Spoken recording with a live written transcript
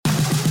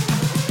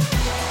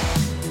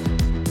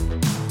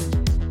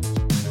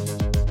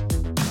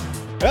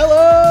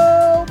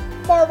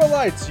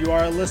right, you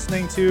are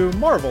listening to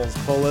Marvel's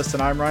Pull List,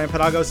 and I'm Ryan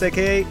Penagos,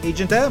 aka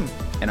Agent M.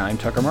 And I'm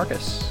Tucker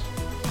Markus.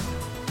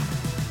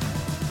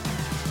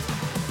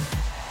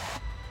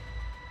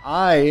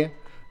 I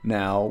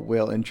now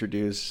will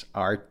introduce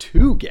our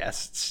two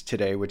guests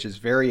today, which is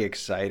very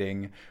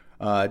exciting.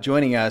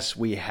 Joining us,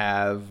 we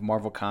have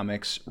Marvel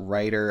Comics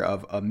writer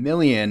of a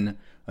million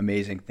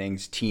amazing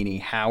things, Tini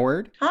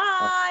Howard.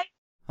 Hi.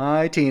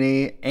 Hi,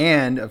 Tini.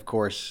 And, of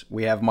course,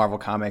 we have Marvel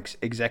Comics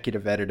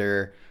executive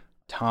editor,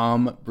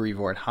 Tom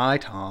Brevoort. Hi,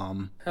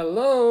 Tom.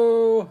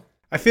 Hello.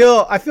 I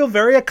feel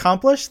very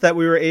accomplished that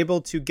we were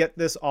able to get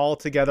this all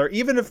together,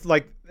 even if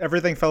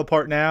everything fell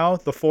apart now,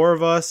 the four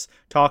of us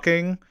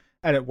talking,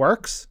 and it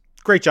works.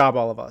 Great job,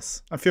 all of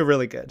us. I feel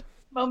really good.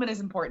 Moment is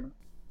important.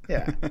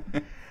 Yeah.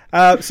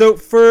 So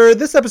for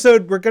this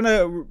episode, we're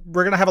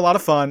gonna have a lot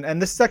of fun,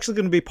 and this is actually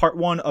going to be part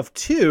 1 of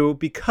 2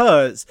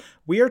 because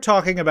we are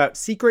talking about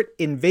Secret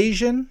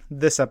Invasion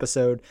this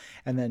episode,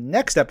 and then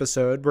next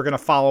episode we're going to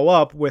follow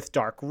up with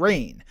Dark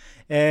Reign,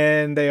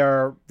 and they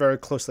are very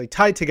closely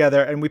tied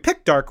together. And we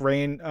picked Dark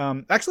Reign.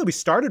 Actually, we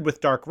started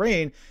with Dark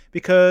Reign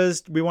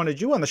because we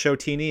wanted you on the show,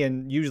 Tini,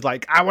 and you was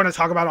like, I want to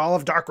talk about all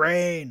of Dark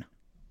Reign.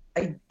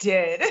 I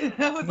did.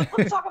 I was like,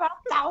 let's talk about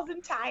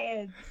 1,000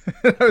 tie-ins.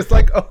 I was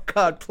like, oh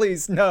God,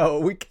 please, no,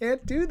 we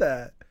can't do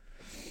that.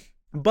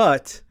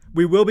 But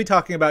we will be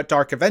talking about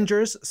Dark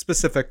Avengers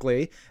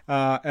specifically,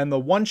 and the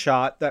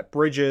one-shot that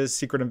bridges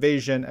Secret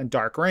Invasion and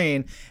Dark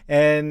Reign.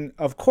 And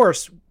of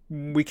course,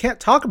 we can't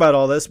talk about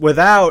all this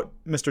without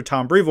Mr.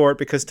 Tom Brevoort,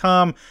 because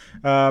Tom,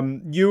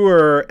 you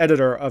were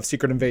editor of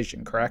Secret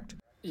Invasion, correct?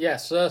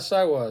 Yes,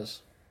 I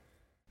was.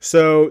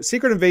 So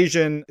Secret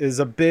Invasion is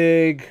a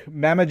big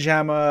Mamma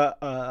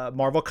Jamma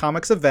Marvel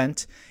Comics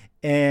event.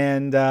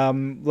 And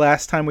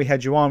last time we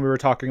had you on, we were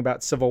talking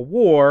about Civil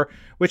War,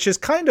 which is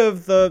kind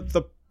of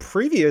the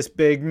previous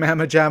big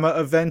Mamma Jamma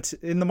event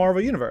in the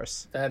Marvel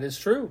Universe. That is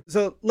true.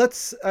 So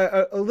let's,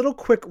 a little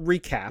quick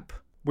recap.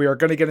 We are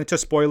going to get into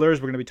spoilers.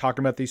 We're going to be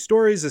talking about these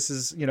stories. This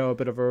is, a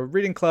bit of a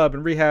reading club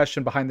and rehash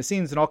and behind the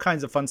scenes and all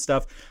kinds of fun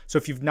stuff. So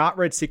if you've not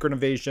read Secret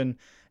Invasion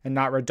and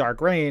not read Dark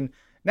Reign,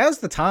 now's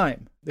the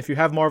time. If you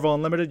have Marvel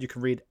Unlimited, you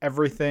can read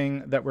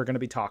everything that we're going to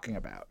be talking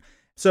about.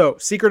 So,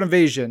 Secret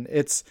Invasion,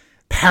 it's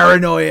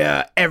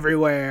paranoia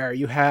everywhere.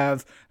 You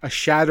have a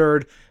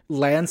shattered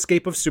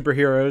landscape of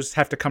superheroes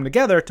have to come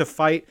together to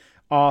fight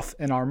off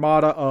an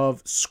armada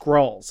of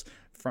Skrulls.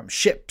 From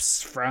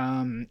ships,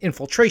 from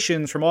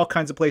infiltrations, from all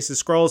kinds of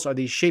places. Skrulls are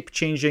these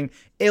shape-changing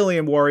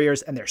alien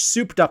warriors, and they're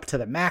souped up to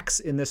the max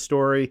in this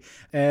story.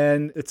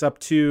 And it's up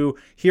to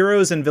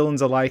heroes and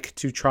villains alike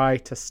to try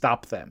to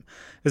stop them.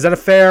 Is that a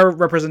fair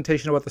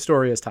representation of what the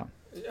story is, Tom?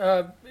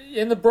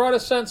 In the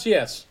broadest sense,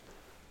 yes.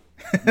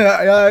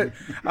 I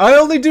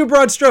only do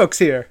broad strokes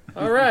here.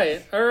 All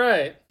right.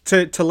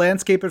 To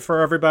landscape it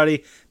for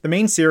everybody, the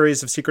main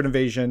series of Secret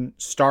Invasion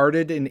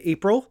started in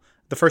April.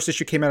 The first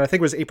issue came out, I think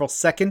it was April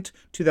 2nd,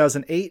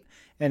 2008,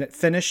 and it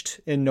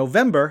finished in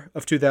November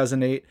of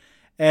 2008.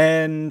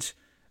 And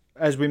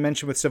as we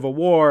mentioned with Civil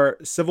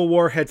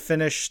War had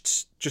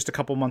finished just a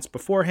couple months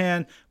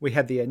beforehand. We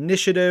had the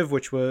Initiative,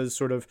 which was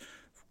sort of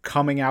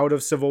coming out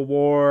of Civil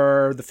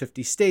War, the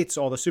 50 states,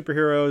 all the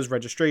superheroes,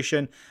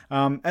 registration,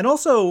 and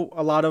also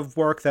a lot of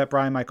work that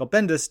Brian Michael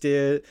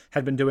Bendis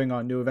had been doing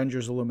on New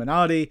Avengers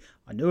Illuminati,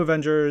 on New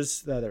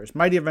Avengers, there's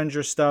Mighty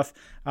Avengers stuff.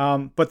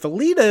 But the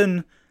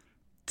lead-in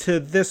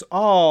to this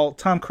all,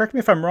 Tom, correct me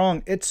if I'm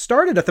wrong, it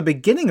started at the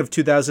beginning of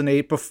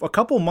 2008, a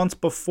couple months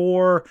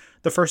before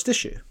the first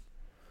issue.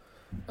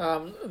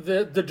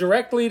 The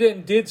direct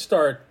lead-in did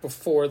start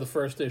before the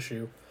first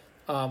issue,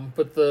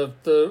 but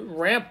the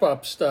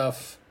ramp-up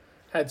stuff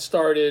had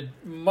started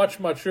much,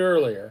 much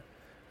earlier.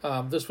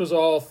 This was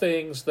all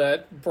things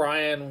that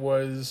Brian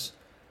was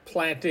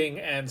planting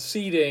and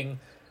seeding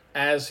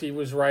as he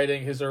was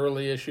writing his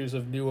early issues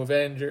of New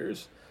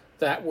Avengers.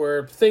 That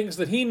were things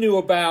that he knew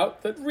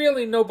about that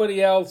really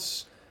nobody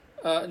else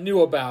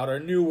knew about or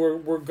knew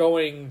were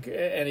going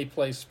any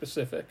place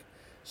specific.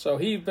 So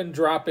he'd been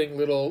dropping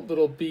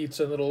little beats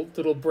and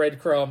little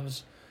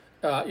breadcrumbs,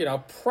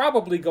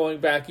 probably going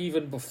back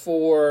even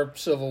before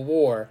Civil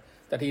War,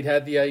 that he'd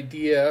had the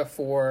idea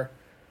for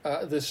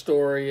this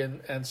story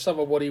and some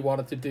of what he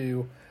wanted to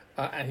do,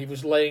 and he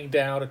was laying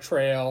down a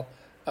trail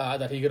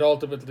that he could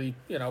ultimately,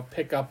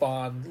 pick up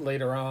on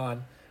later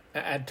on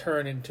and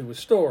turn into a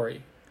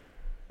story.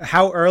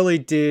 How early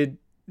did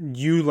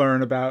you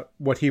learn about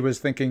what he was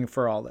thinking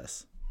for all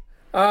this?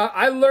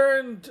 I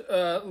learned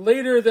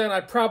later than I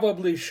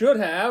probably should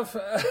have,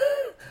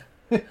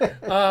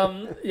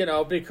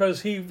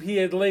 because he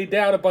had laid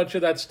down a bunch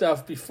of that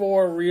stuff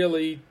before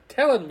really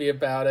telling me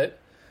about it.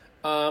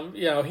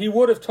 He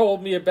would have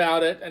told me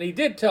about it, and he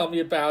did tell me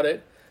about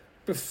it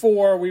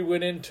before we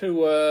went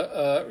into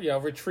a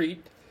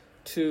retreat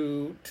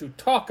to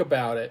talk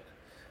about it.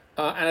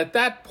 And at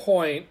that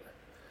point,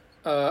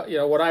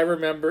 what I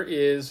remember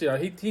is,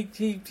 he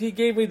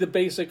gave me the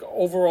basic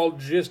overall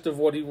gist of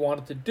what he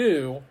wanted to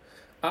do.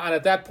 And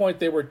at that point,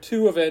 there were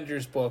 2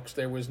 Avengers books.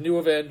 There was New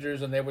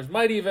Avengers and there was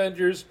Mighty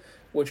Avengers,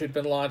 which had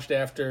been launched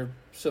after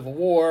Civil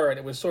War, and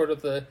it was sort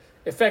of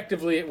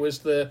effectively it was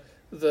the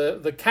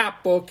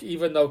Cap book,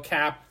 even though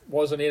Cap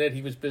wasn't in it.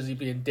 He was busy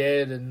being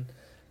dead and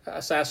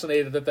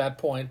assassinated at that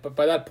point. But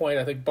by that point,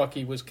 I think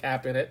Bucky was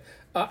Cap in it.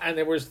 And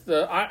there was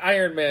the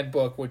Iron Man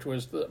book, which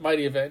was the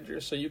Mighty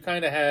Avengers. So you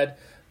kind of had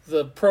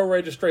the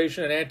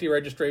pro-registration and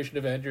anti-registration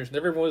Avengers, and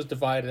everyone was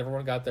divided.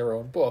 Everyone got their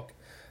own book.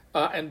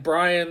 And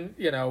Brian,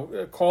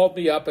 called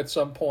me up at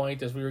some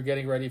point as we were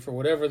getting ready for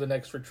whatever the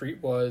next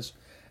retreat was,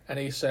 and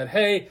he said,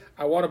 "Hey,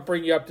 I want to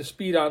bring you up to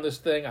speed on this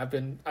thing. I've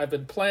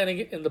been planning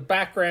it in the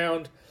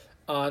background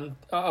on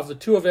of the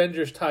two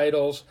Avengers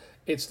titles.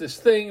 It's this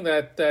thing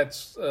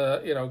that's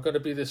going to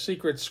be the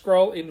secret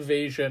Skrull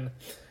invasion,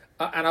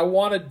 and I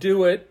want to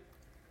do it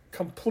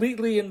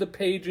completely in the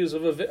pages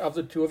of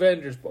the two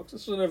Avengers books.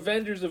 This is an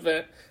Avengers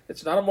event.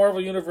 It's not a Marvel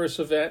Universe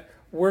event.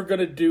 We're going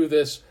to do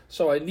this.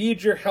 So I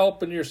need your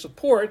help and your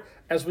support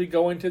as we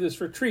go into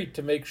this retreat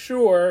to make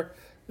sure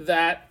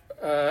that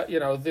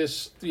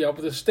this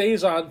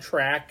stays on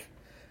track,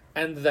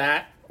 and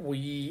that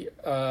we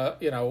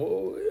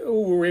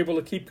we're able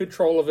to keep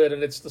control of it,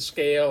 and it's the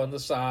scale and the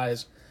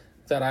size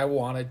that I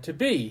want it to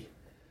be."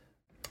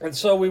 And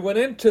so we went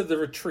into the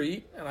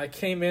retreat, and I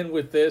came in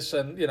with this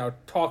and,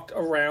 talked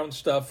around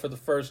stuff for the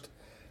first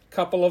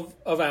couple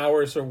of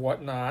hours or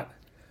whatnot.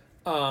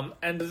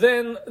 And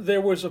then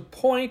there was a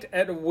point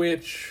at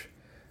which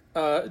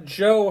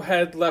Joe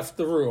had left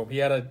the room. He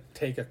had to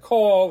take a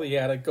call. He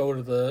had to go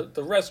to the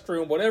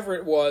restroom, whatever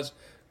it was.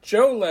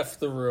 Joe left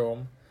the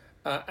room,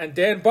 and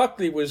Dan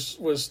Buckley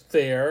was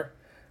there,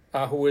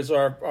 who is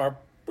our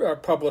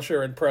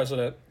publisher and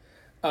president.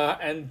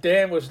 And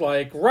Dan was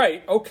like,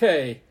 "Right,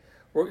 okay.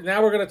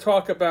 Now we're going to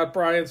talk about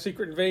Brian's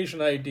Secret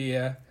Invasion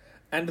idea,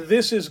 and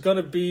this is going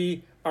to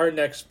be our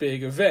next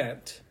big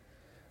event."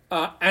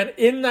 And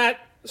in that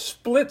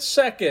split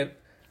second,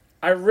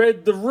 I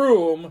read the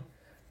room,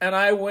 and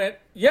I went,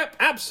 "Yep,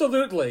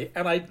 absolutely."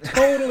 And I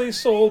totally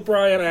sold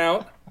Brian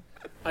out.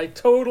 I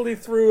totally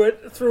threw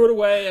it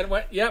away and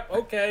went, "Yep,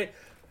 okay.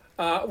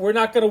 We're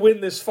not going to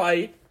win this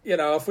fight.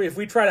 If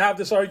we try to have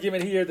this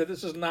argument here that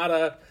this is not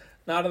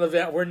an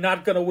event, we're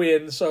not going to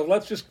win. So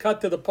let's just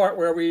cut to the part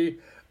where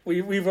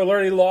we've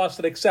already lost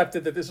and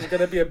accepted that this is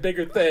going to be a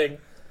bigger thing,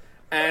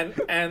 and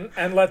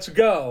let's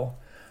go."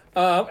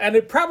 And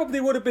it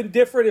probably would have been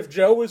different if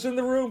Joe was in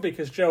the room,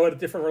 because Joe had a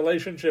different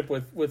relationship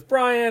with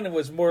Brian and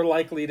was more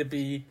likely to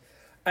be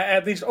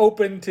at least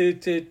open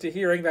to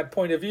hearing that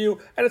point of view.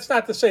 And it's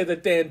not to say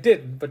that Dan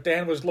didn't, but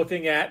Dan was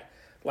looking at,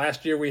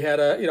 last year we had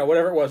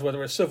whatever it was, whether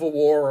it was Civil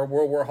War or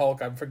World War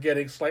Hulk. I'm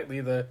forgetting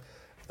slightly the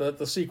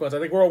sequence. I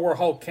think World War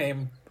Hulk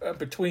came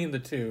between the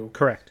two.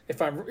 Correct.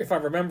 If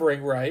I'm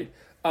remembering right.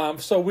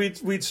 So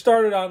we'd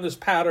started on this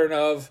pattern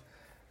of,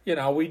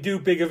 we do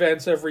big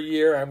events every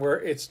year, and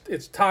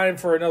it's time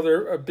for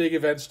a big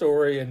event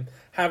story, and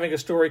having a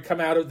story come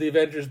out of the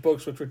Avengers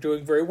books, which were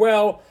doing very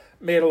well,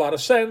 made a lot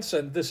of sense,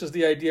 and this is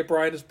the idea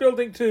Brian is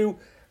building to,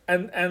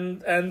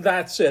 and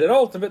that's it. And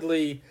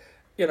ultimately,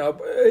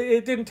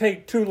 it didn't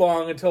take too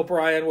long until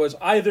Brian was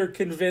either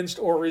convinced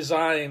or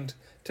resigned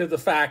to the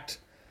fact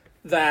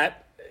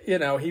that,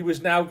 he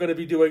was now going to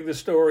be doing the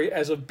story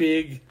as a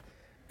big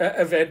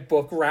event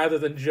book rather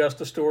than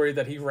just a story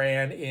that he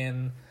ran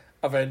in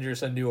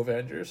Avengers and New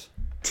Avengers.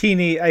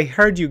 Tini, I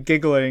heard you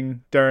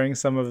giggling during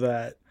some of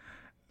that.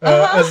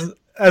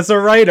 As a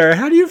writer,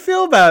 how do you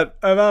feel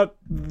about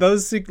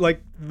those,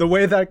 like the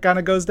way that kind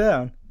of goes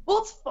down? Well,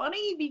 it's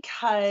funny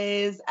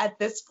because at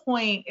this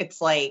point,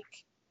 it's like,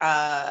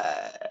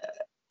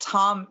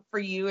 Tom, for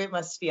you, it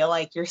must feel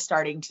like you're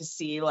starting to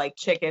see like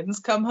chickens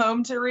come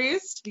home to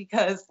roost,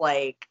 because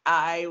like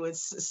I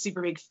was a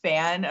super big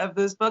fan of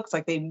those books.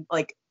 Like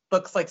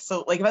books like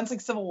events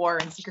like Civil War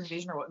and Secret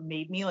Invasion are what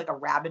made me like a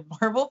rabid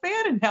Marvel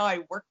fan, and now I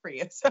work for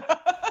you. So.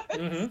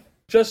 Mm-hmm.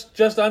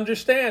 Just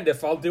understand,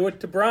 if I'll do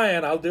it to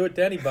Brian, I'll do it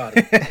to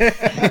anybody.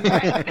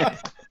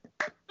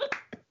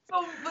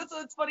 So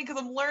it's funny because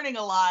I'm learning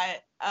a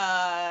lot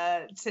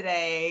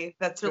today.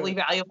 That's really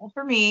valuable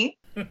for me.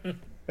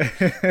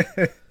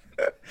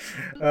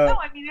 No,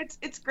 I mean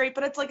it's great,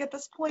 but it's like at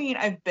this point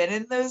I've been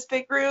in those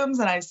big rooms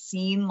and I've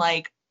seen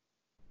like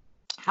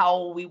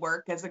how we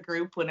work as a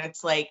group when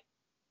it's like,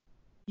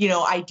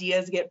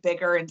 ideas get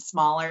bigger and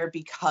smaller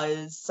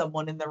because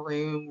someone in the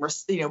room,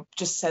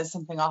 just says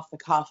something off the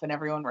cuff and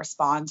everyone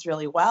responds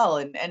really well.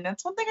 And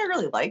that's one thing I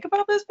really like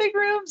about those big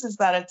rooms, is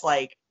that it's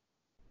like,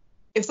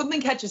 if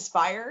something catches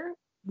fire,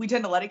 we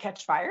tend to let it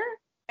catch fire.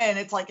 And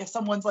it's like, if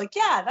someone's like,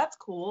 "Yeah, that's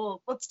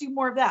cool, let's do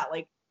more of that."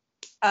 Like,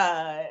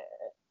 I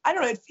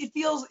don't know, it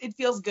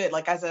feels good.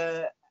 Like as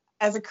a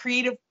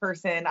creative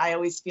person, I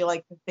always feel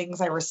like the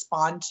things I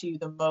respond to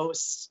the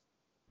most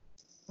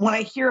when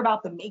I hear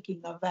about the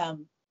making of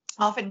them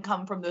often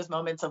come from those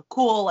moments of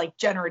cool, like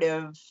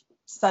generative,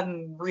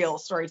 sudden, real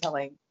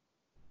storytelling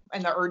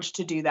and the urge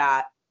to do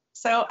that.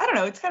 So I don't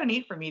know, it's kind of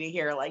neat for me to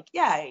hear like,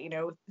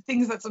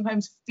 things that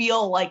sometimes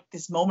feel like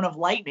this moment of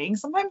lightning,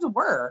 sometimes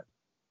were.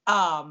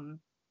 And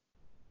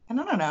I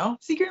don't know,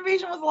 Secret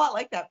Invasion was a lot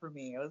like that for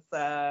me.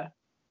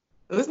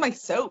 It It was my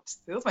soaps.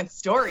 It was my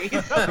story.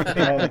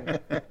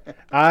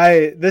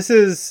 This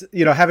is,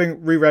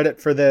 having reread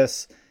it for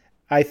this,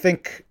 I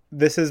think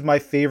this is my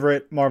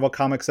favorite Marvel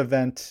Comics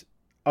event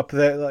up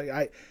there.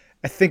 Like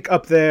I think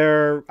up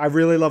there, I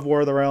really love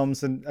War of the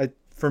Realms, and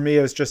for me,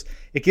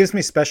 it gives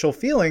me special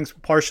feelings.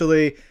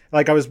 Partially,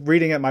 like I was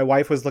reading it, my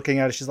wife was looking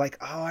at it. She's like,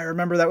 "Oh, I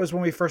remember that was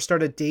when we first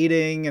started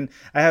dating." And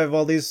I have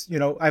all these,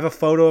 I have a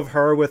photo of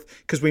her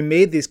because we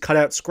made these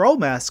cutout Skrull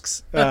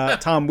masks.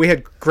 Tom, we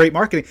had great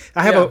marketing.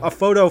 I have a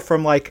photo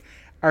from like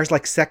our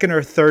second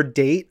or third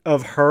date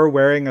of her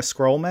wearing a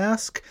Skrull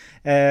mask,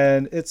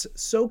 and it's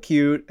so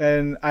cute.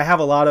 And I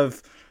have a lot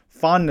of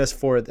fondness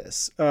for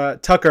this.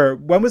 Tucker,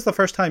 when was the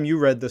first time you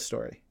read this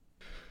story?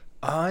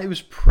 It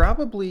was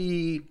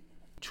probably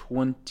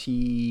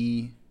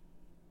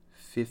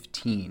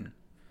 2015,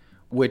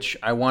 which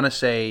I want to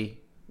say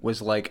was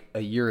like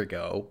a year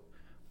ago,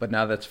 but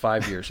now that's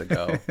 5 years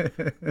ago.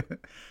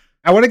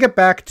 I want to get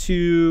back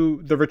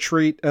to the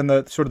retreat and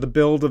the sort of the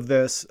build of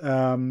this,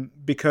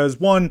 because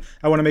one,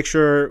 I want to make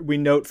sure we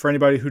note for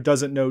anybody who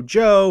doesn't know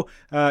Joe,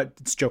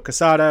 it's Joe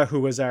Quesada,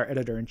 who was our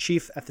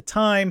editor-in-chief at the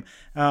time,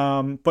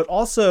 but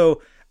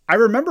also I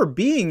remember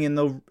being in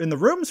the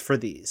rooms for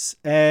these,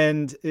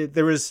 and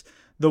there was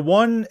the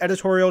one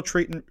editorial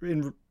treat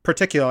in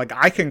particular, like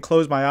I can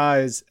close my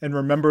eyes and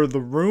remember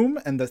the room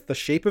and the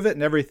shape of it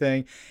and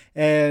everything.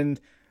 And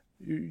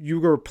you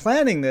were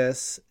planning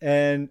this,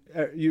 and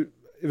it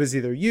was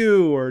either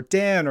you or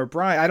Dan or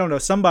Brian, I don't know,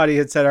 somebody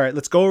had said, all right,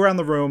 let's go around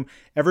the room.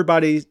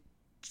 Everybody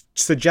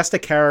suggest a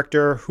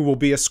character who will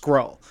be a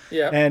Skrull.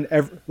 Yeah. And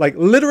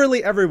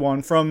literally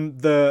everyone from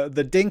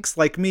the dinks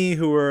like me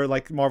who were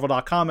like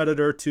Marvel.com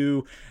editor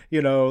to,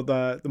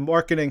 the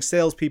marketing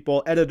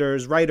salespeople,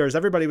 editors, writers,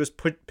 everybody was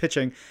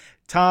pitching.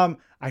 Tom,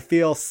 I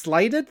feel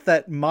slighted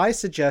that my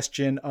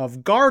suggestion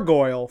of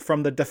Gargoyle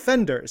from the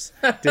Defenders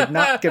did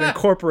not get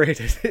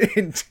incorporated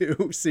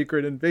into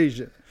Secret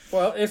Invasion.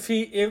 Well, if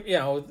he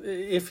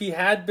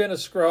had been a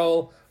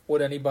Skrull,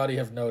 would anybody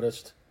have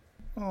noticed?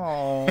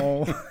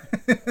 Oh.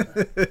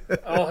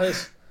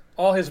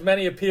 all his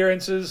many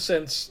appearances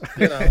since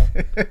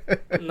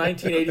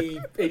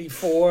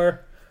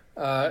 1984.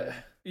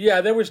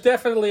 There was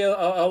definitely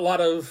a lot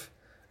of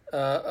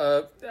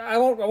I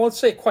won't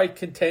say quite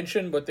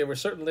contention, but there was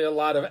certainly a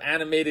lot of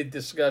animated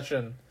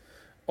discussion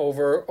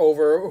over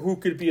who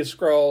could be a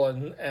Skrull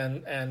and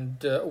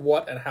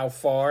what and how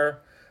far.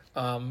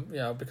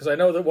 Because I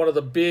know that one of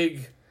the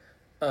big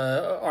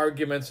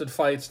arguments and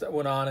fights that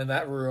went on in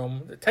that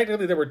room,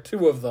 technically there were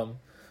two of them.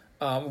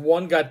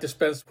 One got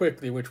dispensed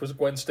quickly, which was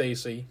Gwen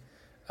Stacy.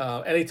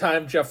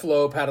 Anytime Jeff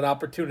Loeb had an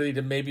opportunity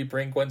to maybe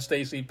bring Gwen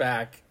Stacy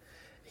back,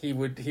 he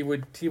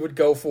would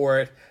go for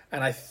it.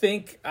 And I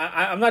think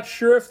I'm not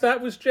sure if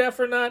that was Jeff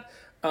or not,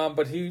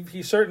 but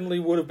he certainly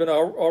would have been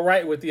all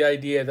right with the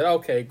idea that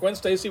okay, Gwen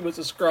Stacy was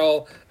a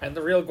Skrull, and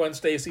the real Gwen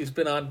Stacy's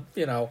been on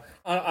a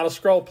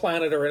Skrull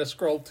planet or in a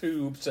Skrull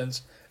tube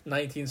since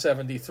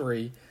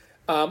 1973.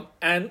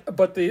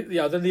 But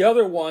the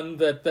other one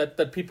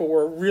that people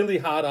were really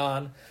hot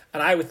on,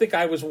 and I would think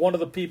I was one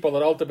of the people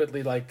that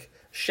ultimately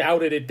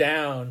shouted it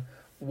down,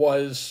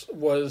 was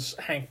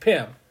Hank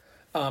Pym,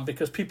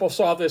 because people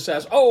saw this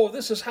as, oh,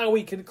 this is how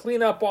we can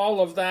clean up all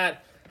of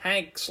that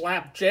Hank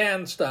slap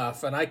Jan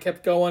stuff, and I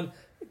kept going,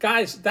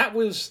 guys, that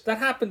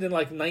happened in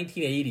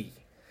 1980.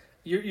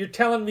 You're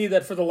telling me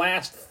that for the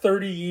last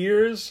 30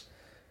 years,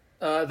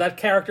 that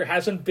character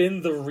hasn't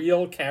been the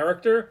real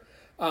character?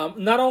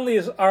 Not only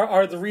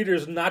are the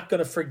readers not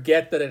going to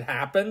forget that it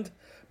happened,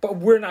 but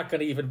we're not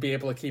going to even be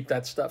able to keep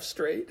that stuff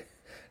straight.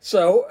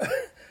 So,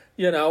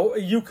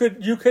 you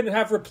could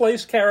have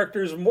replaced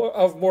characters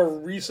of more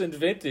recent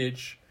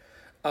vintage,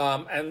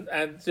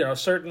 and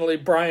certainly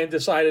Brian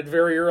decided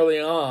very early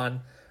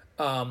on,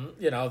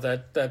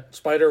 that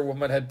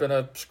Spider-Woman had been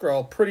a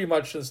Skrull pretty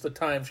much since the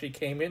time she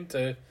came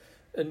into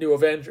New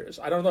Avengers.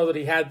 I don't know that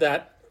he had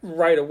that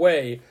right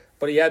away,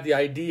 but he had the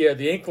idea,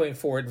 the inkling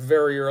for it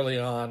very early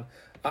on.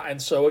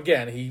 And so,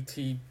 again,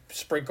 he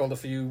sprinkled a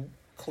few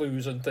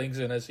clues and things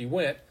in as he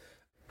went.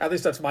 At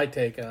least that's my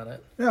take on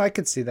it. Yeah, I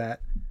could see that.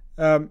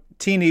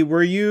 Tini,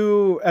 were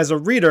you, as a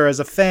reader, as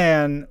a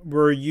fan,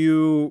 were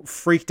you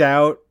freaked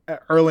out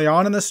early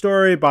on in the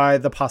story by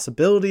the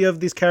possibility of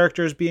these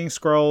characters being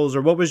Skrulls,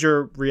 or what was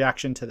your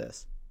reaction to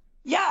this?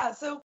 Yeah,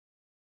 so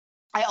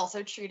I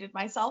also treated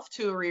myself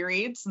to a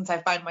reread since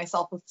I find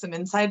myself with some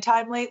inside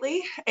time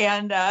lately,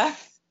 and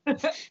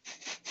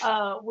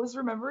was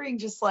remembering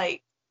just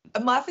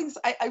I'm laughing.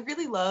 I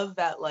really love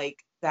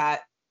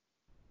that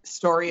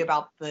story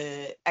about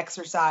the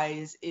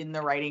exercise in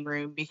the writing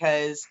room,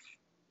 because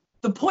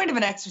the point of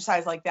an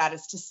exercise like that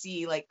is to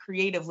see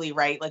creatively,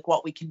 right?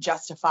 What we can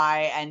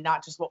justify, and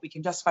not just what we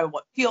can justify,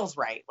 what feels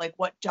right,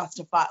 what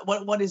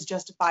is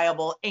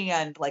justifiable,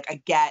 and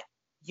I get,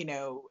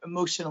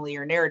 emotionally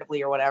or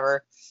narratively or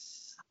whatever.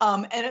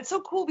 And it's so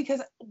cool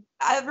because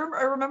I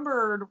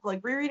remember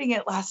rereading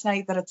it last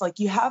night, that it's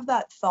you have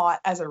that thought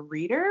as a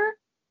reader.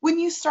 When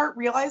you start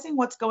realizing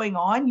what's going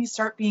on, you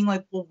start being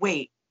well,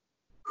 wait,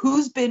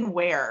 who's been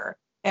where?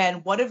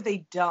 And what have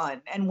they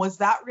done? And was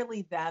that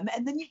really them?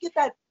 And then you get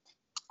that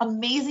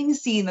amazing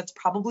scene that's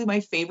probably my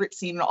favorite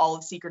scene in all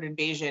of Secret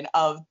Invasion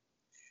of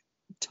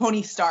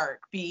Tony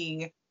Stark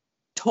being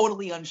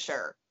totally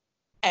unsure.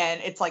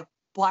 And it's like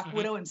Black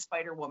Widow and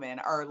Spider-Woman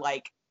are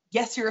like,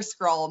 yes, you're a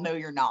Skrull. No,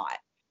 you're not.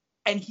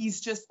 And he's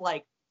just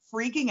like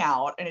freaking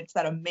out. And it's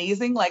that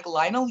amazing like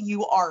Lionel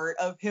Yu art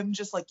of him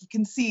just like, you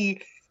can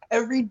see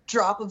every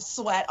drop of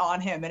sweat on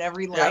him and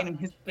every line in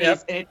his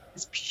face. And it's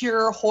this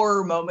pure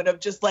horror moment of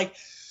just like,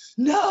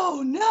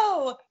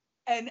 no.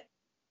 And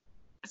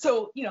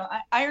so, you know,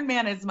 Iron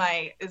Man is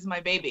my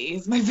baby.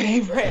 He's my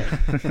favorite.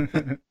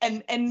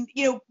 and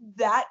you know,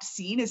 that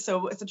scene is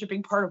such a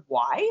big part of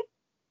why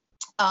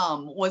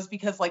was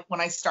because like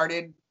when I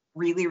started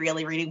really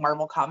reading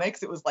Marvel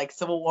comics, it was like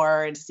Civil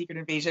War into Secret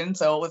Invasion.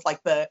 So it was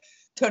like the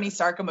Tony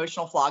Stark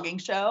emotional flogging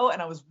show. And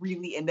I was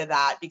really into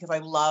that because I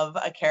love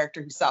a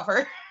character who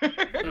suffers,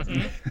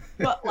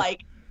 but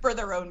like for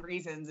their own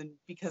reasons and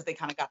because they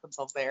kind of got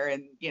themselves there.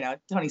 And, you know,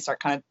 Tony Stark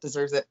kind of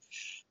deserves it.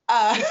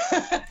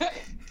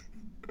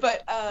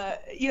 But,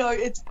 you know,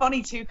 it's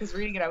funny too, because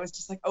reading it, I was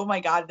just like, oh my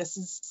God, this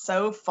is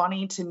so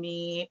funny to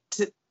me.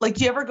 To like,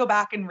 do you ever go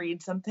back and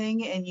read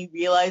something and you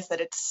realize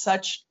that it's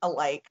such a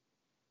like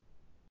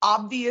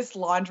obvious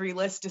laundry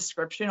list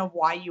description of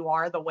why you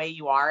are the way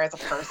you are as a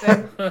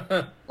person?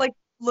 Like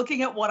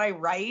looking at what I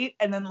write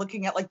and then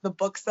looking at like the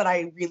books that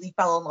I really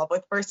fell in love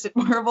with first at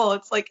Marvel,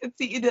 it's like,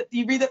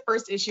 you read the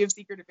first issue of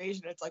Secret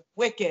Invasion, it's like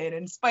Wiccan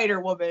and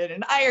Spider-Woman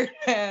and Iron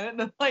Man,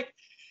 and like,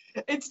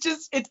 it's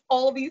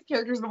all these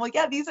characters. And I'm like,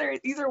 yeah, these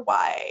are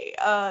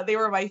why they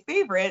were my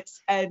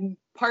favorites. And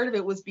part of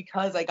it was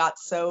because I got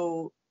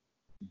so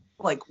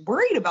like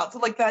worried about, so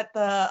like that,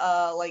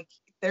 like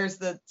there's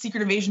the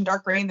Secret Invasion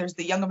Dark Reign, there's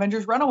the Young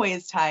Avengers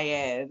Runaways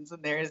tie-ins,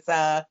 and there's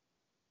I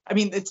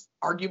mean, it's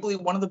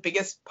arguably one of the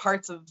biggest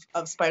parts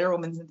of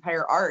Spider-Woman's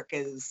entire arc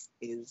is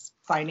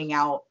finding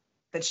out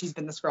that she's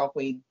been the Skrull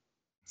Queen.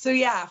 So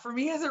yeah, for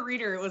me as a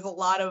reader, it was a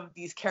lot of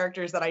these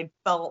characters that I'd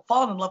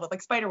fallen in love with,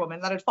 like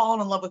Spider-Woman, that I'd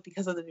fallen in love with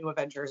because of the New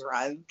Avengers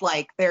run.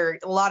 Like a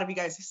lot of you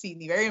guys have seen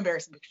the very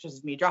embarrassing pictures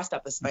of me dressed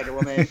up as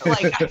Spider-Woman.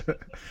 Like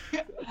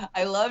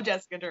I love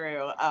Jessica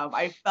Drew.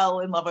 I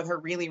fell in love with her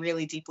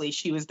really deeply.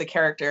 She was the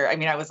character. I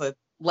mean, I was a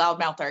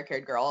loudmouth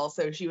dark-haired girl,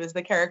 so she was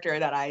the character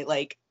that I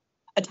like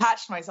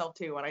attached myself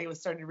to when I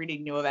started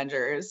reading New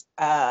Avengers.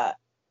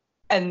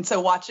 And so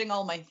watching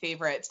all my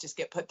favorites just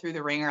get put through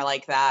the ringer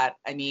like that,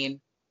 I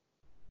mean,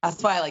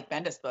 that's why I like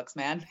Bendis books,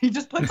 man. He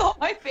just puts all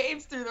my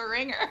faves through the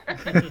ringer.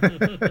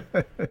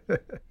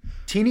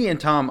 Tini and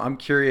Tom, I'm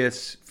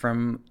curious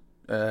from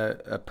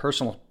a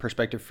personal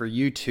perspective for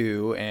you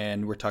two,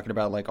 and we're talking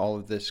about like all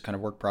of this kind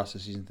of work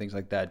processes and things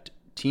like that.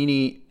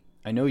 Tini,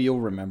 I know you'll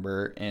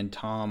remember, and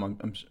Tom,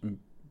 I'm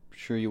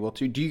sure you will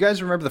too. Do you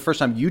guys remember the first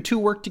time you two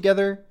worked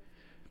together?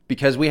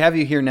 Because we have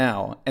you here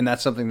now, and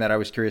that's something that I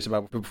was curious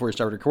about before we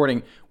started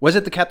recording. Was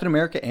it the Captain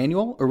America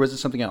annual, or was it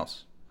something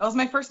else? That was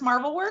my first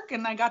Marvel work,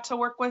 and I got to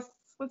work with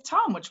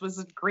Tom, which was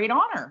a great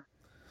honor.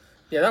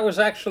 Yeah, that was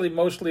actually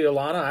mostly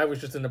Alana. I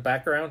was just in the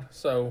background,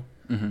 so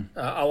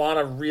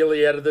Alana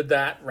really edited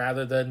that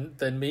rather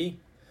than me.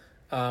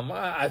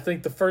 I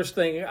think the first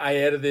thing I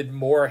edited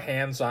more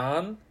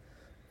hands-on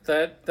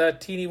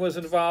that Tini was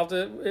involved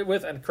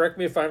with, and correct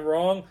me if I'm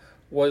wrong,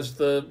 was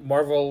the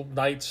Marvel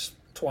Knights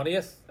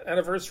 20th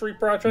anniversary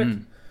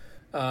project,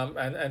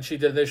 and she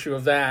did an issue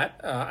of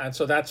that, and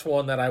so that's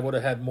one that I would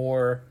have had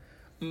more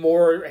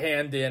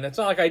hand in. It's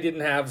not like I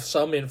didn't have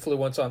some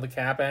influence on the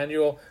Cap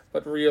annual,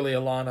 but really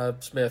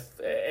Alana Smith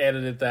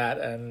edited that,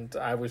 and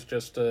I was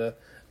just a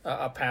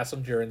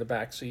passenger in the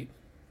back seat.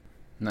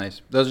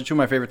 Nice. Those are two of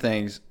my favorite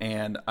things,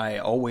 and I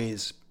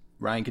always,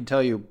 Ryan can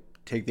tell you,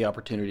 take the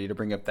opportunity to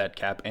bring up that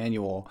Cap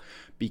annual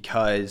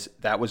because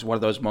that was one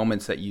of those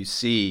moments that you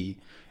see,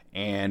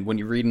 and when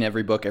you're reading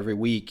every book every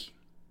week,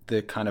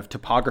 the kind of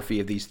topography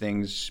of these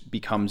things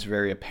becomes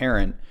very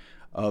apparent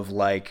of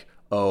like,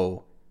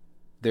 oh,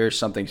 there's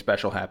something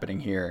special happening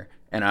here.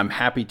 And I'm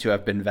happy to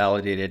have been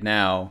validated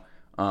now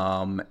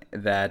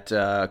that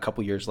a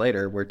couple years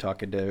later, we're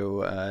talking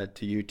to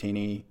you,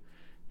 Tini,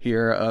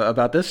 here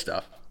about this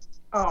stuff.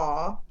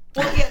 Aw.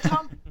 Well, yeah,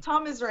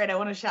 Tom is right. I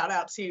want to shout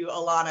out to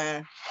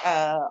Alana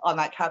on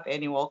that Cap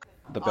annual.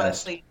 The best.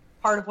 Honestly,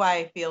 part of why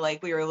I feel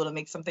like we were able to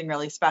make something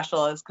really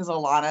special is because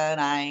Alana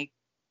and I,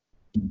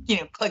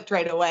 clicked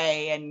right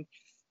away. And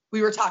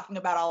we were talking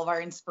about all of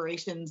our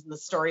inspirations and the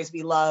stories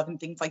we love and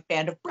things like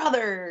Band of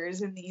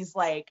Brothers and these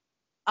like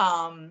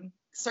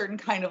certain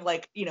kind of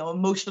like,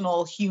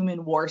 emotional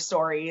human war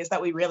stories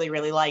that we really,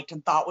 really liked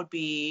and thought would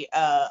be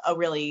a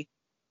really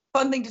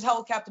fun thing to tell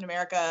with Captain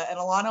America. And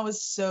Alana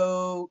was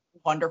so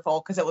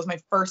wonderful because it was my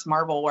first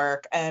Marvel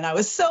work and I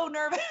was so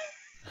nervous.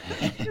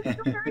 The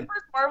very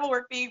first Marvel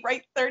work being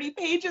write 30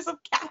 pages of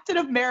Captain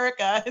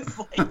America is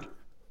like,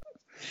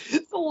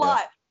 it's a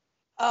lot.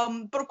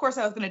 But of course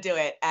I was going to do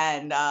it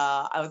and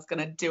I was going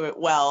to do it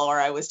well, or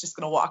I was just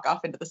going to walk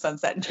off into the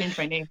sunset and change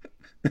my name.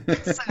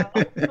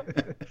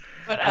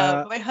 But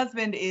my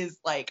husband is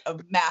like a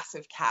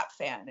massive Cap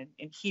fan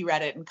and he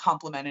read it and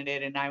complimented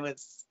it. And I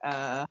was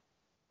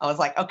I was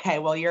like, okay,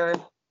 well, you're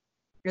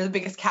the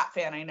biggest cat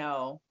fan I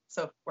know,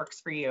 so it works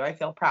for you. I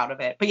feel proud of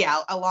it. But yeah,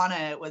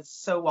 Alana was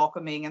so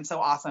welcoming and so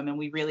awesome, and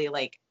we really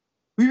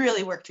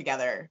worked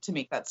together to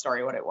make that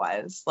story what it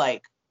was.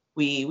 Like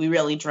we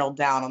really drilled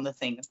down on the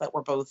things that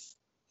were both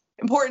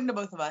important to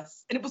both of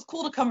us, and it was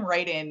cool to come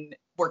right in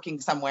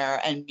working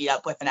somewhere and meet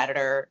up with an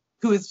editor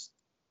who is.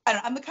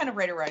 I'm the kind of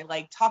writer where I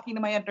like talking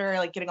to my editor,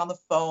 like getting on the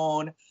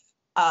phone.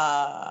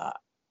 I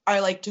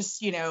like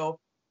just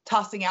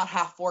tossing out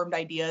half-formed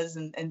ideas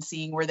and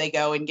seeing where they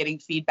go and getting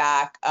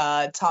feedback.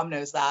 Tom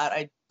knows that.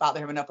 I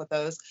bother him enough with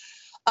those.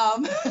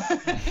 And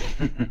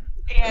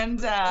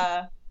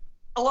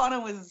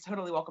Alana was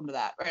totally welcome to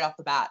that right off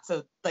the bat.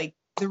 So like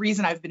the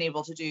reason I've been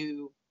able to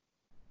do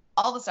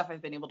all the stuff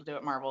I've been able to do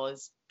at Marvel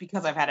is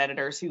because I've had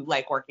editors who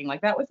like working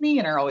like that with me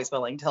and are always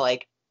willing to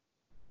like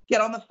get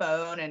on the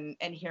phone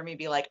and hear me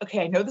be like, okay,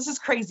 I know this is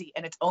crazy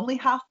and it's only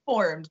half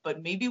formed,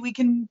 but maybe we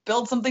can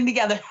build something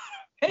together.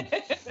 All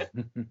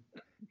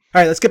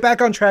right, let's get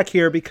back on track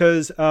here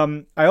because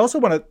I also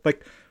want to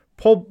like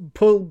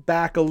pull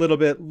back a little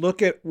bit,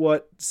 look at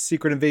what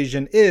Secret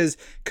Invasion is,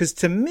 because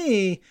to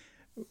me,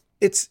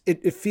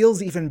 it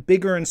feels even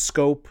bigger in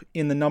scope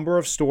in the number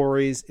of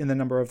stories, in the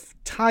number of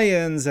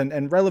tie-ins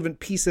and relevant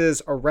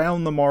pieces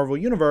around the Marvel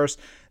Universe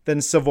than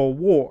Civil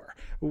War.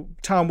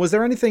 Tom, was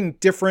there anything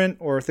different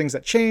or things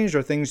that changed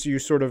or things you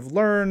sort of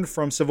learned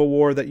from Civil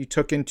War that you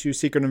took into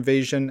Secret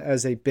Invasion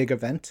as a big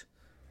event?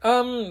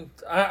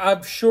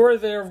 I'm sure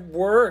there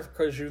were,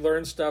 because you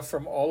learn stuff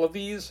from all of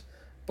these,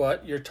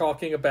 but you're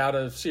talking about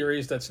a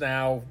series that's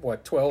now,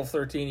 12,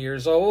 13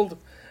 years old,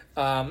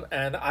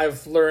 and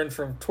I've learned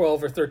from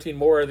 12 or 13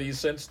 more of these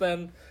since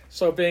then,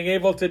 so being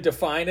able to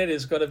define it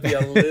is going to be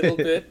a little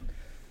bit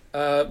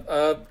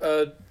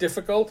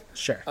difficult.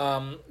 Sure.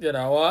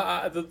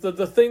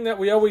 The thing that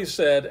we always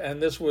said,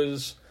 and this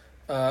was,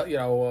 a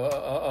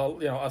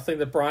thing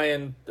that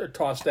Brian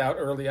tossed out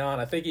early on,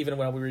 I think even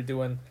when we were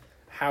doing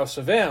House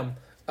of M,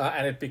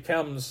 and it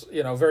becomes,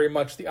 very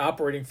much the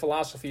operating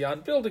philosophy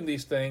on building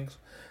these things,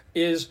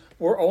 is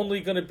we're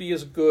only going to be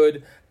as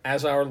good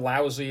as our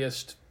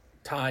lousiest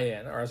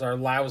tie-in or as our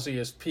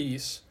lousiest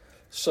piece.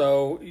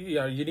 So,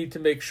 you need to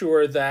make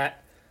sure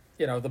that,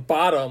 the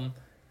bottom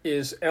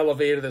is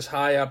elevated as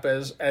high up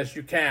as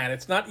you can.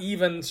 It's not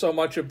even so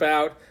much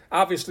about,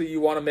 obviously you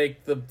want to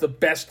make the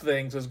best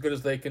things as good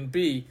as they can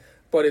be,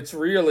 but it's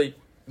really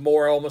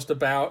more almost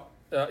about,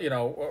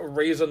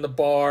 raising the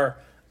bar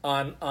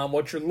on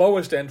what your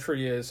lowest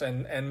entry is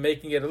and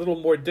making it a little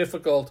more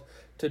difficult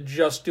to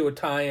just do a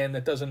tie-in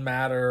that doesn't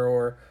matter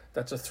or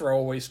that's a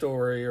throwaway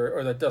story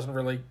or that doesn't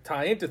really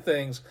tie into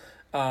things,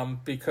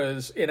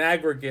 because in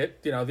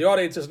aggregate, the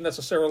audience isn't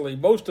necessarily,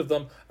 most of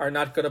them are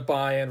not going to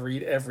buy and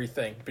read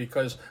everything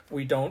because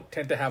we don't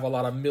tend to have a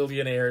lot of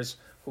millionaires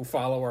who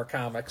follow our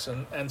comics.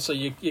 And so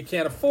you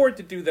can't afford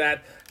to do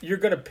that. You're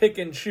going to pick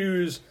and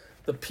choose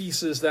the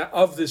pieces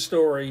of this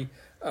story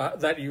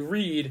that you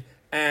read,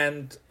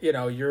 and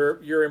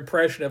your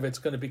impression of it's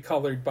going to be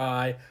colored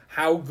by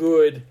how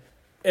good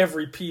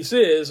every piece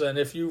is. And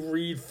if you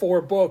read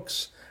 4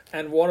 books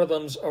and one of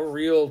them's a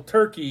real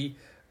turkey,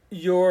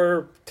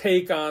 your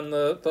take on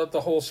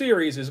the whole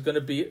series is going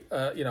to be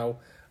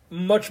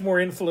much more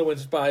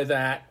influenced by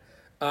that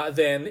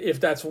than if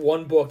that's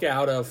one book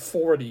out of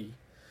 40.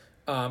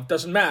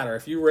 Doesn't matter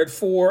if you read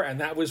 4 and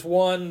that was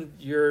 1,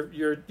 you're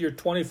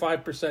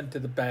 25% to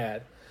the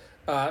bad.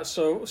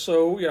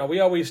 So we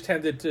always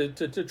tended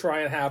to try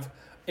and have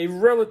a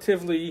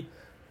relatively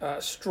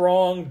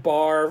strong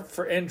bar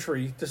for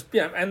entry.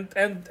 And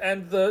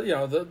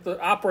the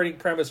operating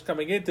premise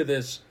coming into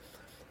this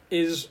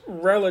is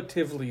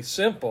relatively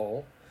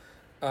simple.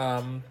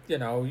 You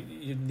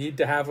need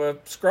to have a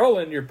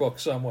Skrull in your book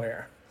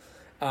somewhere.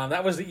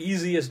 That was the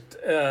easiest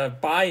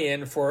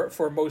buy-in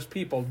for most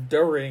people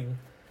during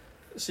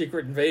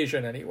Secret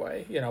Invasion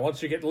anyway.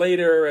 Once you get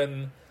later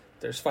and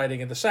there's fighting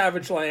in the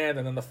Savage Land,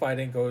 and then the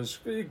fighting goes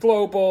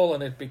global,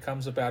 and it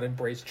becomes about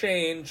embrace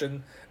change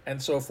and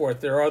so forth.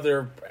 There are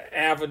other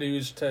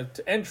avenues to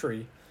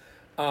entry,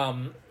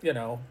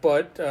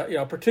 but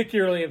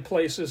particularly in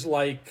places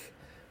like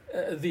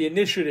the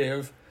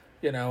Initiative,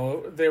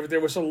 there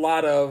was a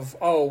lot of,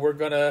 we're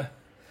gonna,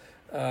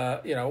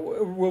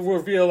 we'll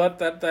reveal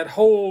that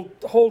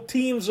whole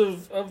teams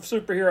of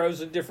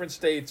superheroes in different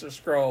states are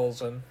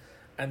Skrulls,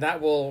 and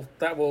that will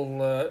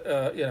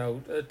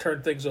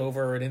turn things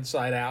over and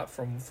inside out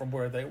from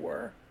where they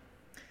were.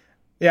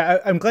 Yeah,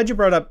 I'm glad you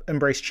brought up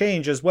embrace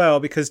change as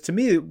well, because to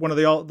me, one of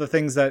the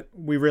things that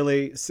we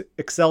really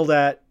excelled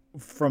at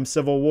from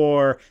Civil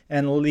War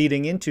and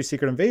leading into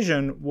Secret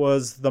Invasion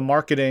was the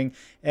marketing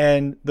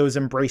and those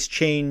embrace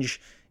change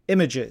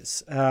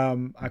images.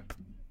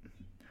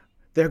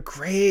 They're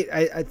great.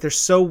 They're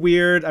so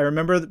weird. I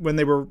remember when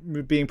they were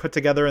being put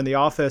together in the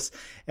office,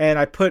 and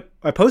I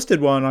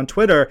posted one on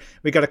Twitter.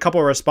 We got a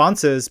couple of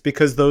responses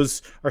because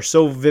those are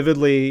so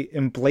vividly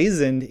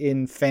emblazoned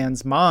in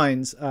fans'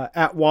 minds.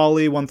 At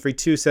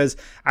Wally132 says,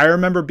 "I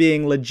remember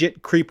being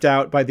legit creeped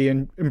out by the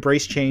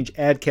Embrace Change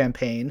ad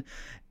campaign."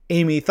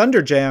 Amy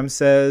Thunderjam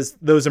says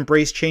those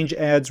Embrace Change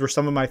ads were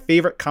some of my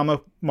favorite comic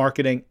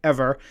marketing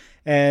ever.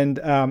 And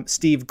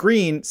Steve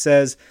Green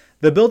says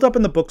the build-up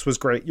in the books was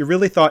great. You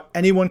really thought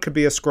anyone could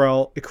be a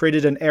Skrull. It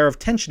created an air of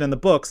tension in the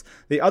books.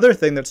 The other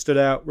thing that stood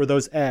out were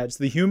those ads.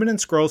 The human and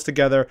Skrulls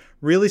together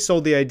really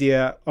sold the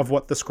idea of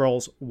what the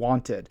Skrulls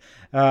wanted.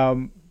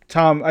 Tom,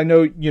 I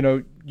know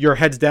your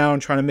head's down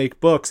trying to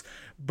make books,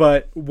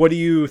 but what do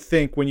you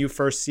think when you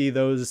first see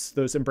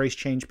those Embrace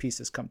Change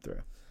pieces come through?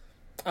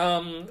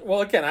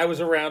 Well, again, I was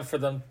around for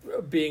them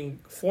being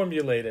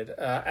formulated,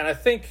 and I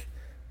think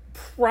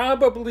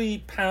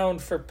probably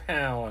pound for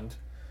pound,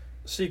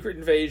 Secret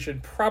Invasion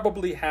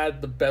probably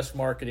had the best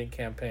marketing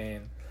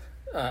campaign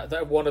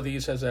that one of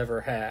these has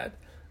ever had.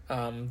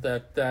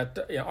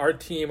 Our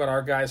team and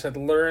our guys had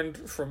learned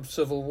from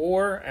Civil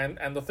War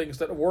and the things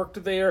that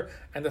worked there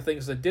and the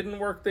things that didn't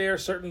work there.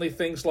 Certainly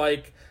things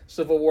like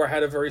Civil War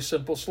had a very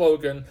simple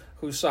slogan,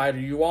 whose side are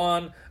you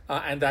on?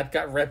 And that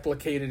got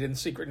replicated in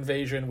Secret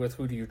Invasion with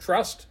who do you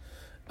trust?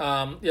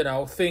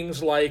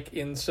 Things like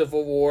in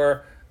Civil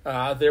War,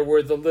 there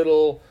were the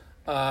little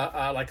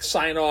like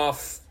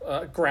sign-off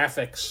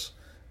graphics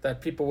that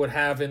people would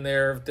have in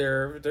their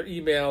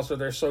emails or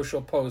their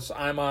social posts.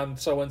 I'm on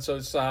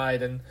so-and-so's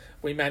side, and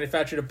we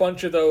manufactured a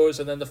bunch of those,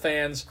 and then the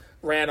fans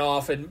ran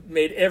off and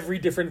made every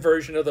different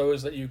version of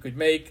those that you could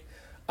make.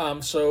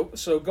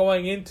 So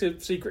going into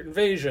Secret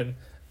Invasion,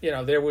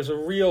 there was a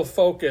real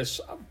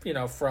focus,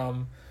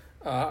 from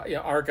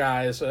our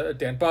guys,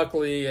 Dan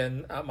Buckley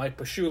and Mike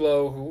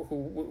Pasciullo,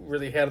 who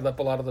really headed up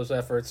a lot of those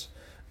efforts,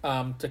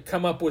 to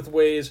come up with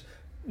ways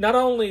not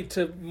only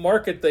to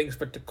market things,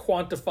 but to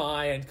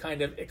quantify and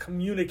kind of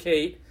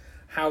communicate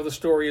how the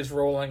story is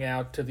rolling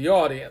out to the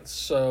audience.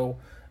 So,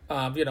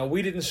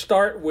 we didn't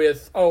start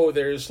with,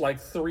 there's like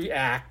 3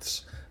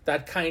 acts.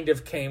 That kind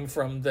of came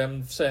from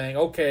them saying,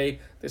 okay,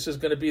 this is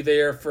going to be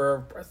there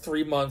for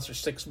 3 months or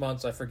 6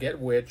 months, I forget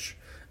which,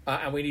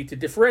 and we need to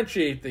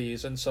differentiate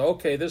these. And so,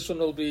 okay, this one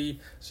will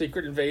be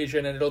Secret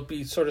Invasion, and it'll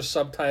be sort of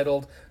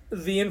subtitled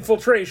The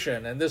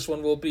Infiltration, and this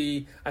one will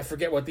be, I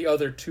forget what the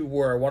other 2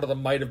 were. One of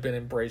them might have been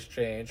Embrace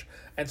Change.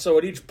 And so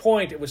at each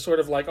point, it was sort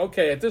of like,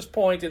 okay, at this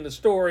point in the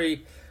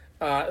story,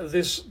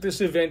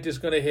 this event is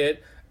going to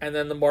hit, and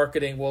then the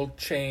marketing will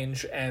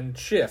change and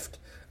shift.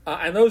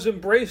 And those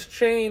Embrace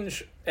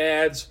Change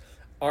ads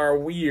are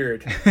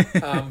weird.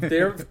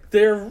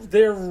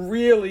 They're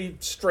really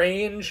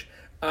strange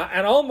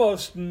and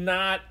almost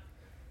not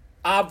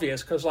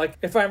obvious, because, like,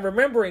 if I'm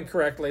remembering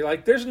correctly,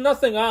 like, there's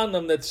nothing on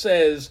them that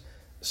says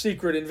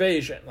Secret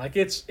Invasion. Like,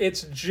 it's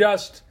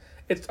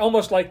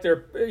almost like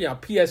they're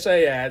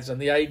PSA ads,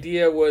 and the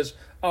idea was,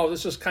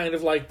 this is kind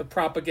of like the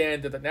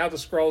propaganda that now the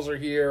Skrulls are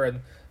here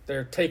and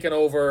they're taking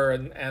over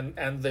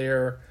and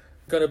they're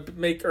going to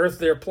make Earth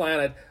their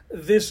planet.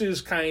 This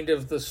is kind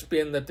of the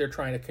spin that they're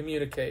trying to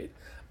communicate.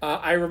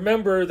 I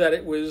remember that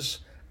it was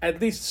at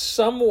least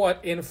somewhat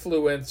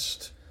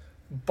influenced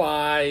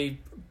by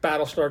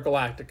Battlestar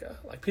Galactica.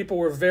 Like, people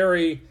were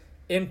very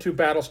into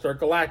Battlestar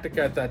Galactica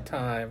at that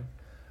time.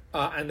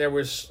 And there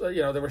was,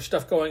 there was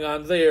stuff going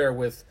on there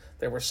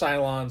there were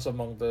Cylons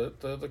among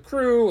the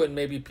crew, and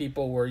maybe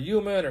people were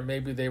human, or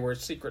maybe they were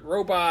secret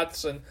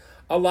robots, and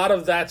a lot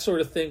of that sort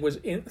of thing was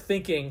in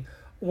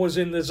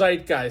the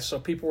zeitgeist. So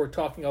people were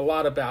talking a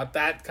lot about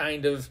that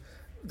kind of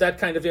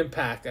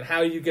impact and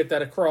how you get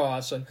that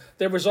across. And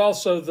there was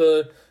also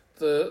the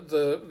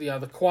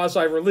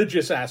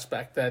quasi-religious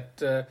aspect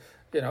that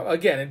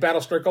again, in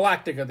Battlestar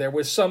Galactica, there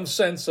was some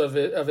sense of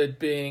it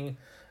being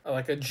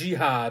like a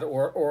jihad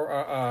or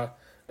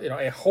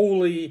a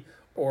holy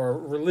or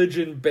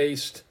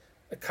religion-based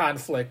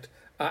conflict,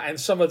 and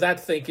some of that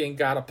thinking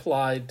got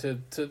applied to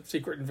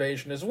Secret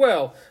Invasion as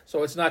well.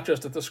 So it's not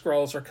just that the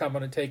Skrulls are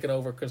coming and taking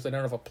over because they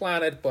don't have a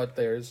planet, but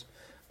there's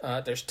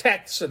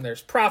texts and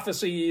there's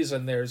prophecies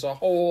and there's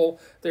more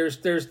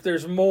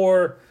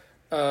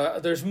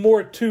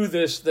to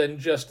this than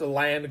just a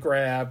land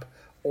grab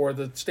or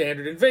the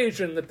standard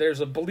invasion. That there's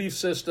a belief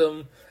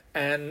system,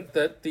 and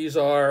that these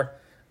are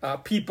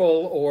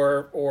people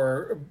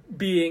or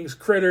beings,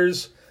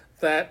 critters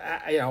that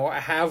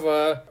have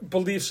a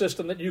belief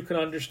system that you can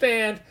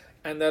understand,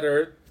 and that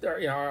are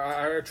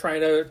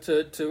trying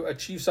to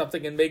achieve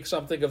something and make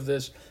something of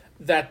this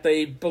that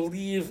they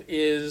believe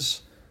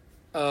is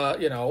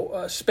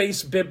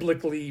space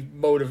biblically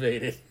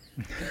motivated.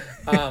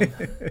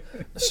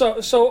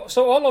 So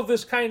all of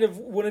this kind of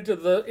went into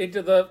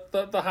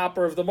the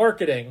hopper of the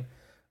marketing.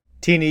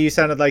 Tini, you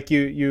sounded like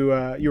you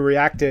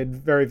reacted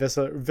very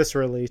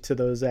viscerally to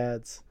those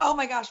ads. Oh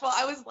my gosh! Well,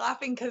 I was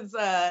laughing because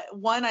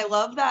one, I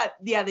love that.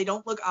 Yeah, they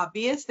don't look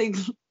obvious. They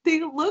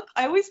look.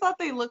 I always thought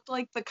they looked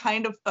like the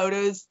kind of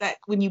photos that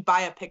when you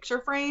buy a picture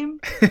frame.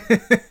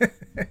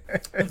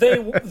 They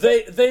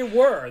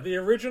were the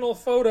original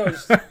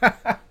photos.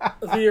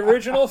 The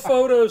original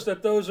photos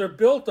that those are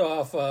built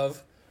off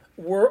of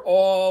were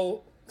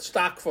all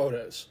stock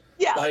photos.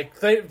 Yeah. Like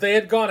they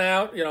had gone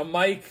out,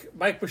 Mike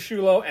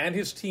Pasciullo and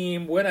his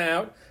team went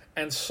out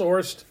and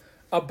sourced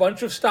a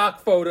bunch of stock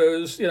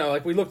photos,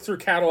 like we looked through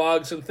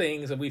catalogs and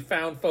things, and we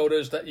found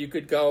photos that you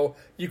could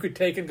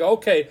take and go,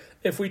 okay,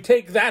 if we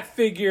take that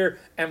figure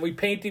and we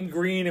paint him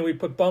green and we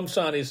put bumps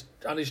on his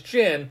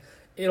chin,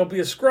 it'll be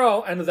a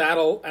Skrull, and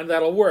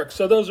that'll work.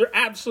 So those are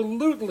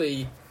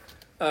absolutely,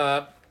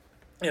 all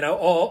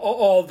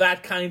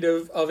that kind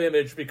of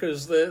image,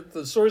 because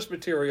the source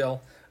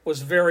material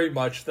was very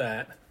much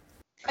that.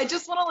 I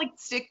just want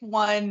to stick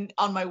one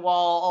on my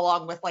wall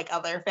along with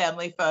other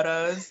family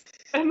photos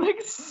and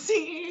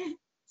see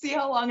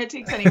how long it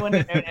takes anyone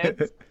to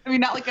notice. I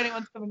mean, not like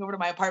anyone's coming over to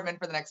my apartment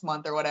for the next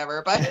month or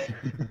whatever, but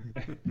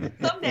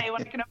someday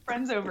when I can have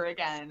friends over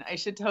again, I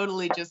should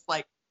totally just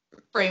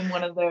frame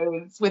one of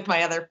those with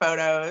my other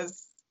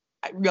photos,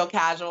 real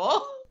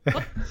casual.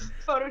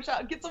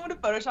 Photoshop, get someone to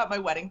Photoshop my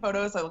wedding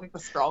photos so I look like the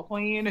Skrull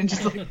Queen and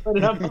just put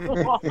it up on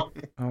the wall.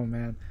 Oh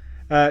man.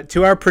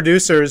 To our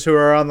producers who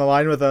are on the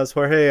line with us,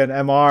 Jorge and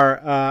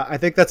MR, I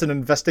think that's an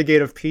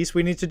investigative piece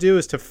we need to do,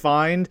 is to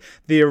find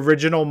the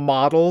original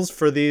models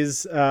for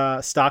these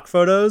stock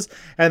photos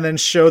and then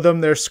show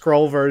them their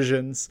Skrull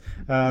versions,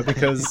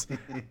 because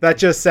that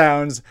just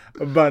sounds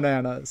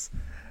bananas.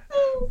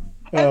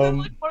 And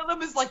then one of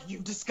them is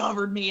 "You've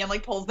discovered me,"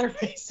 and pulls their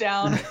face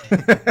down.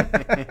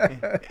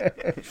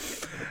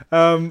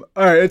 All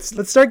right,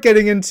 let's start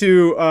getting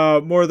into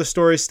more of the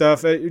story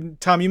stuff.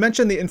 Tom, you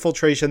mentioned the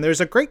infiltration.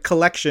 There's a great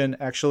collection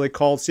actually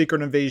called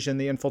Secret Invasion: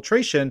 The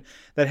Infiltration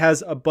that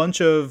has a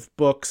bunch of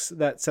books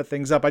that set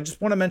things up. I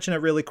just want to mention it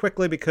really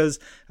quickly because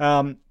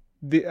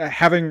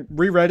having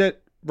reread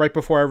it right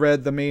before I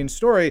read the main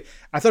story,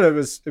 I thought it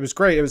was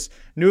great. It was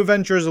New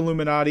Avengers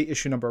Illuminati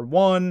issue number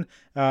 1,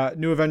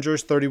 New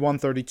Avengers 31,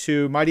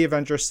 32, Mighty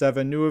Avengers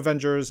 7, New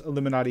Avengers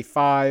Illuminati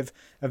 5,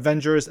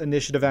 Avengers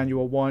Initiative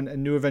Annual 1,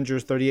 and New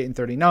Avengers 38 and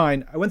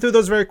 39. I went through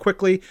those very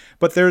quickly,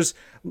 but there's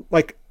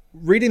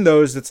reading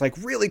those, it's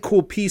really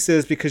cool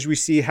pieces because we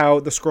see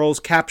how the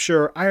Skrulls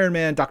capture Iron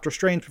Man, Doctor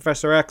Strange,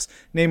 Professor X,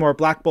 Namor,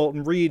 Black Bolt,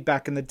 and Reed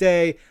back in the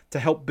day to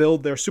help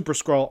build their Super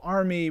Skrull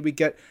army. We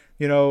get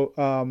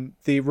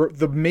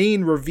the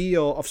main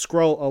reveal of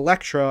Skrull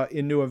Elektra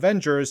in New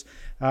Avengers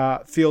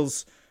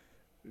feels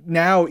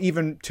now,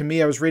 even to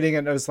me, I was reading it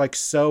and it was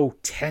so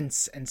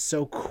tense and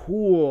so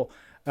cool.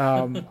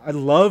 I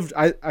love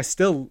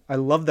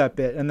that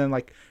bit. And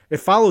then it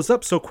follows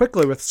up so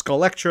quickly with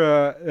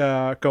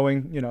Skullektra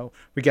going,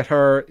 we get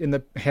her in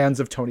the hands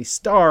of Tony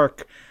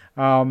Stark.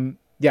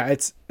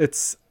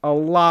 It's a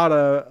lot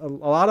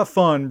of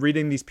fun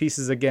reading these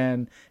pieces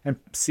again and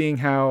seeing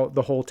how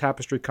the whole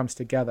tapestry comes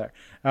together.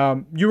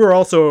 You were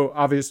also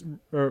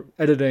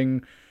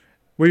editing.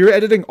 Were you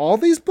editing all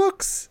these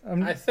books?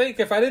 I think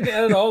if I didn't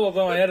edit all of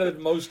them, I edited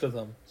most of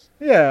them.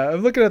 Yeah,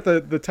 I'm looking at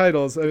the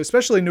titles,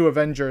 especially New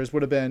Avengers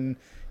would have been,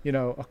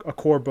 a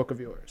core book of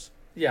yours.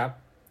 Yeah.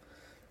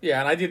 Yeah,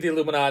 and I did the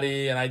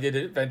Illuminati, and I did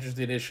Avengers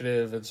the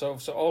Initiative, and so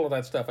all of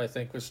that stuff, I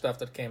think, was stuff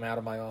that came out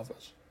of my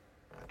office.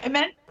 I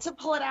meant to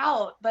pull it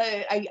out,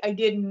 but I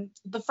didn't.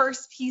 The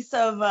first piece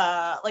of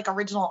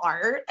original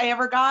art I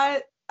ever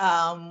got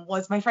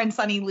was my friend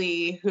Sunny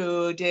Lee,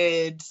 who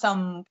did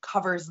some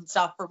covers and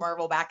stuff for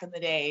Marvel back in the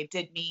day,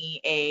 did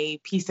me a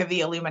piece of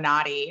the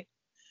Illuminati.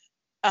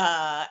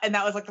 And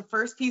that was the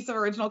first piece of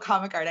original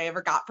comic art I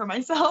ever got for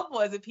myself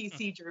was a piece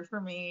he drew for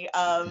me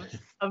of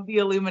the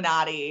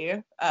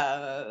Illuminati.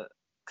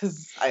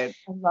 Because I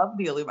love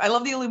the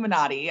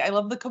Illuminati. I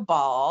love the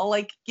Cabal.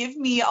 Give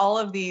me all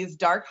of these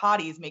dark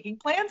hotties making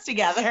plans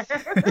together.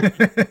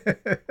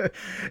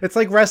 It's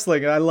like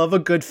wrestling. I love a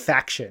good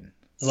faction.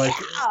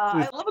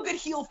 I love a good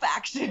heel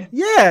faction.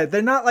 Yeah,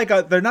 they're not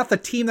they're not the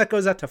team that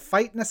goes out to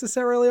fight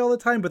necessarily all the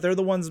time, but they're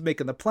the ones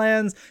making the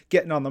plans,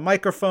 getting on the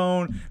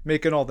microphone,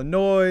 making all the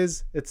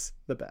noise. It's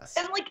the best.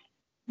 And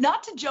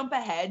not to jump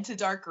ahead to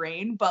Dark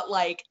Reign, but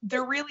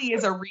there really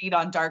is a read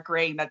on Dark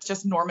Reign that's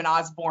just Norman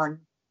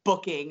Osborn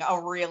booking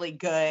a really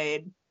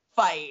good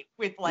fight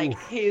with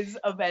his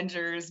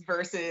Avengers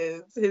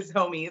versus his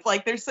homies.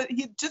 There's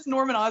just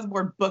Norman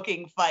Osborn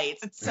booking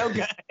fights. It's so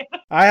good.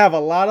 I have a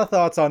lot of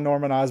thoughts on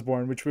Norman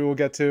Osborn, which we will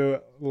get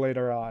to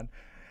later on.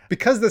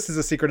 Because this is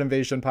a Secret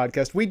Invasion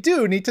podcast, we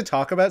do need to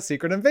talk about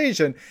Secret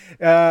Invasion.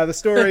 The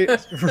story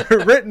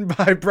written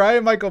by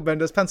Brian Michael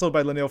Bendis, penciled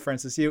by Leinil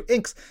Francis Yu,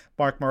 inks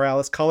Mark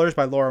Morales, colors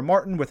by Laura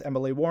Martin with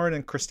Emily Warren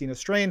and Christina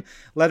Strain,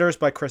 letters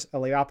by Chris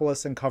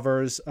Eliopoulos, and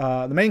covers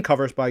the main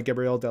covers by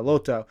Gabriel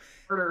Delotto.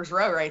 Murderer's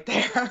Row right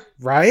there.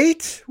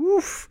 Right?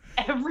 Oof.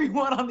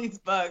 Everyone on these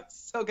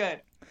books. So good.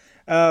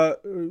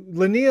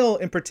 Leinil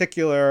in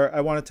particular,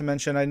 I wanted to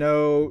mention, I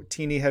know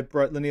Tini had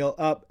brought Leinil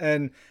up,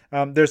 and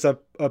there's a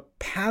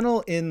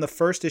panel in the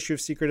first issue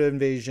of Secret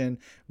Invasion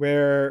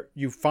where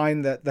you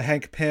find that the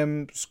Hank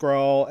Pym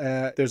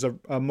Skrull, there's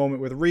a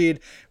moment with Reed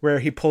where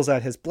he pulls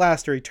out his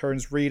blaster, he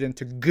turns Reed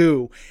into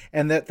goo,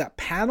 and that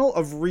panel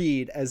of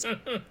Reed as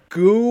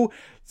goo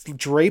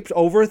draped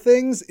over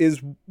things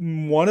is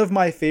one of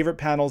my favorite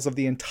panels of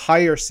the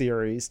entire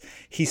series.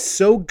 He's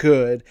so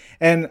good.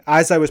 And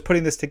as I was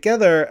putting this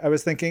together, I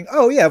was thinking,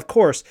 oh yeah, of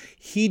course,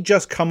 he'd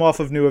just come off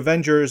of New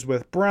Avengers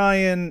with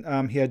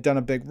Brian. He had done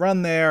a big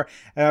run there.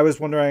 And I was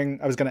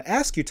I was going to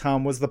ask you,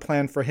 Tom, was the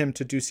plan for him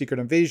to do Secret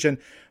Invasion.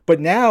 But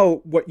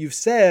now what you've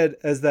said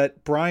is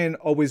that Brian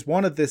always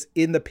wanted this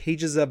in the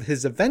pages of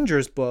his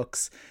Avengers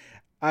books.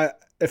 I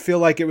feel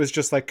like it was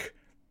just like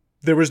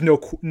there was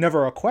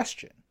never a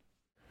question.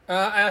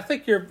 I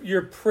think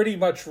you're pretty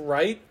much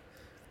right.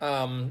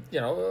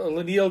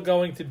 Laniel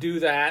going to do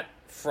that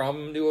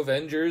from New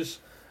Avengers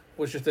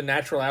was just a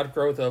natural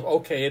outgrowth of,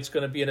 okay, it's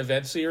going to be an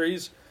event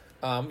series.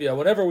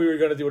 Whenever we were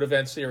going to do an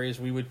event series,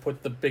 we would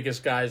put the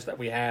biggest guys that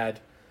we had,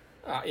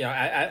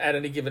 at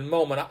any given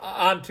moment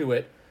onto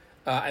it.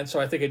 And so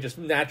I think it just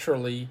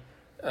naturally,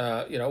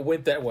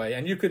 went that way.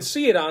 And you could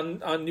see it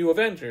on New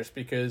Avengers,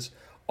 because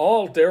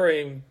all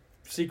during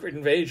Secret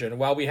Invasion,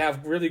 while we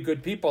have really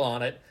good people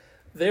on it,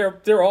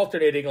 they're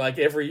alternating like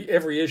every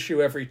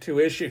issue, every 2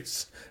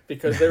 issues,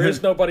 because there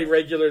is nobody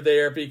regular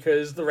there,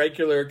 because the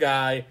regular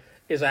guy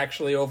is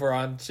actually over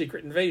on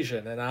Secret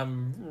Invasion, and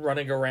I'm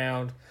running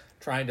around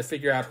trying to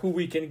figure out who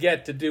we can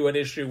get to do an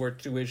issue or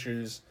 2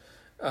 issues,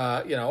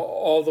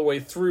 all the way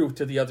through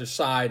to the other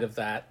side of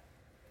that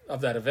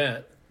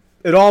event.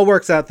 It all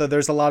works out that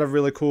there's a lot of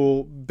really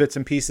cool bits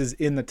and pieces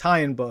in the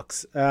tie-in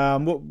books,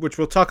 which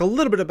we'll talk a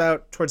little bit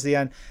about towards the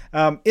end.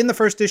 In the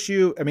first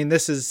issue, I mean,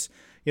 this is,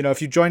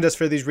 if you joined us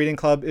for these reading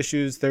club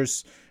issues,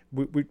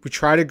 we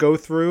try to go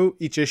through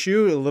each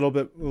issue a little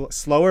bit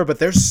slower, but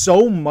there's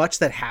so much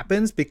that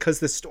happens because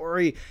the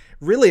story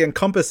really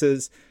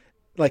encompasses,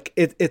 like,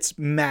 it's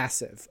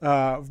massive.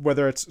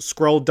 Whether it's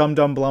Skrull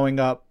Dum-Dum blowing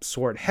up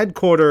Sword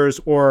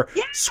headquarters or...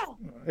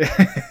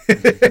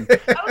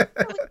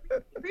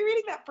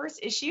 Rereading that first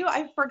issue,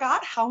 I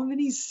forgot how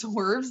many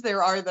swerves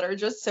there are that are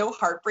just so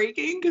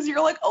heartbreaking, because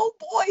you're like, oh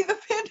boy, the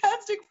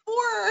Fantastic Four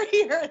are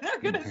here and they're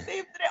gonna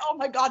save the day. Oh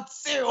my god,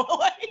 Sue.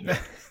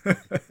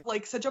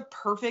 Like such a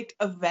perfect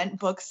event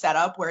book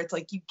setup where it's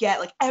like you get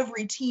like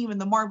every team in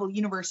the Marvel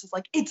universe is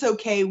like, it's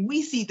okay,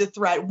 we see the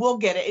threat, we'll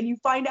get it. And you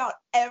find out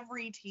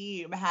every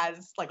team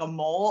has like a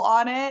mole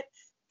on it.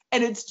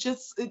 And it's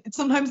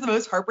sometimes the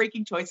most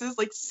heartbreaking choices.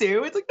 Like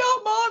Sue, it's like,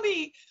 no,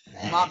 mommy,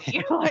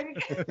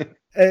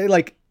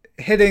 like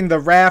hitting the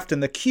raft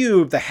and the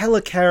cube, the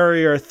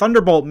helicarrier,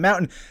 Thunderbolt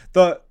Mountain.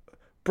 The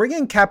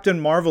bringing Captain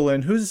Marvel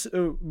in. Was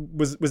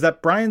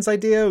that Brian's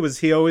idea? Was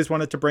he always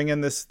wanted to bring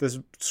in this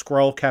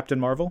Skrull Captain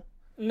Marvel?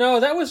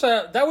 No, that was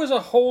a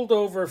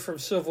holdover from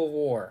Civil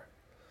War.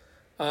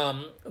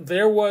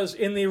 There was,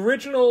 in the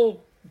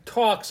original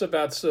talks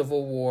about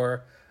Civil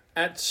War,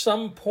 at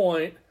some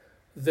point,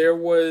 there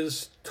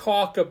was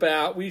talk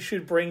about we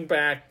should bring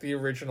back the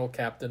original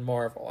Captain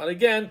Marvel. And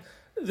again,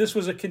 this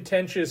was a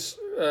contentious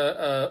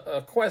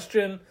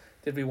question.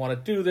 Did we want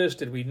to do this?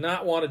 Did we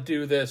not want to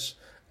do this?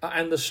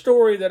 And the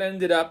story that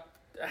ended up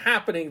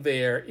happening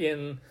there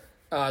in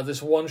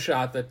this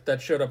one-shot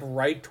that showed up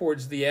right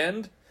towards the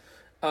end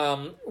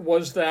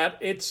was that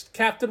it's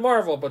Captain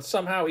Marvel, but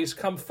somehow he's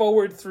come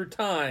forward through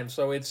time.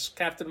 So it's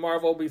Captain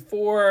Marvel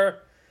before...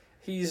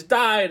 he's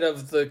died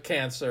of the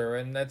cancer,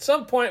 and at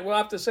some point we'll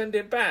have to send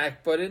him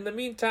back. But in the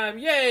meantime,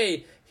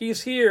 yay,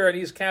 he's here and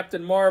he's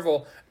Captain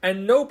Marvel.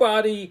 And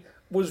nobody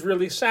was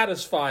really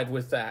satisfied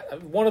with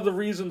that. One of the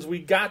reasons we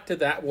got to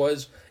that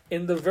was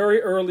in the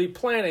very early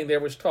planning, there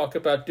was talk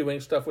about doing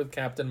stuff with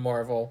Captain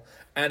Marvel,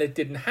 and it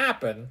didn't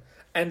happen.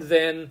 And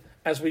then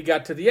as we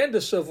got to the end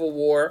of Civil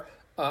War,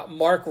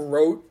 Mark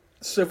wrote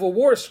Civil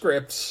War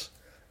scripts.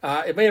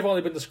 It may have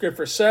only been the script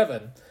for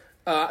 7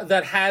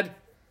 that had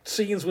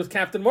scenes with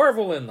Captain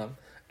Marvel in them,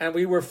 and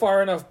we were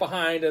far enough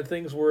behind and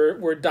things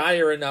were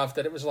dire enough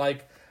that it was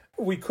like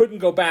we couldn't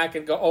go back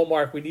and go, oh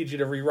Mark, we need you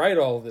to rewrite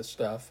all of this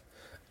stuff.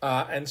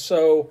 And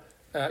so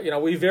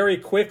we very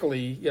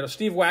quickly,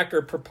 Steve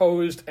Wacker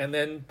proposed and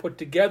then put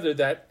together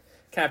that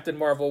Captain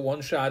Marvel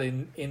one-shot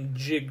in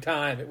jig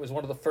time. It was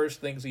one of the first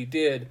things he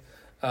did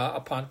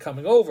upon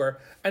coming over.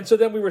 And so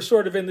then we were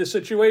sort of in this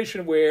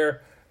situation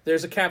where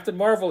there's a Captain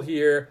Marvel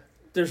here.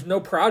 There's no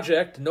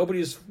project.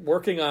 Nobody's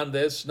working on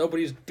this.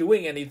 Nobody's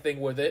doing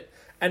anything with it.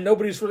 And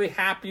nobody's really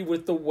happy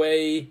with the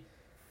way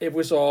it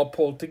was all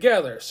pulled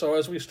together. So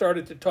as we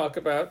started to talk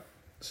about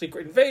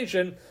Secret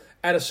Invasion,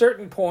 at a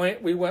certain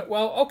point, we went,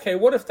 well, okay,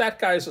 what if that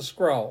guy's a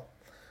Skrull?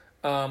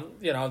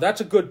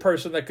 That's a good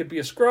person that could be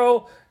a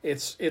Skrull.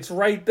 It's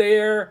right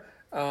there.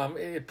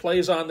 It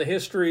plays on the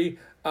history.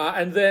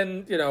 And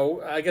then,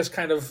 I guess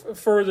kind of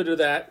further to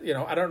that,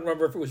 I don't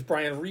remember if it was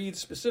Brian Reed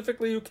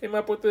specifically who came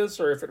up with this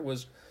or if it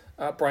was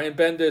Brian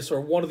Bendis or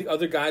one of the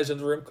other guys in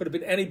the room. Could have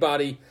been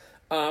anybody.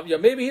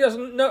 Maybe he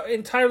doesn't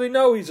entirely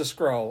know he's a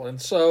Skrull.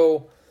 And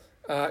so,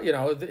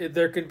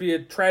 there could be a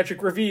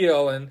tragic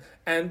reveal.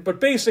 But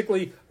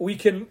basically, we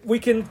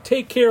can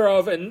take care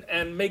of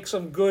and make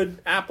some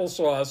good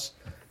applesauce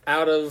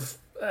out of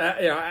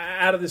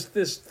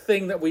this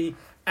thing that we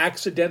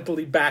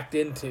accidentally backed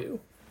into.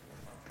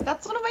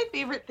 That's one of my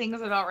favorite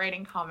things about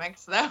writing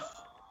comics, though.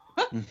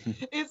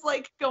 Is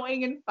like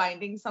going and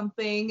finding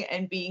something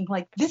and being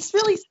like, this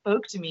really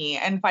spoke to me,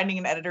 and finding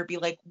an editor be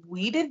like,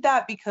 we did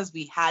that because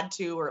we had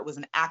to, or it was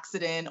an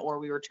accident, or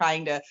we were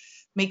trying to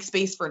make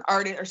space for an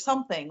artist or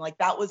something. Like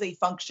that was a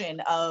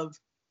function of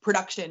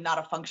production, not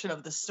a function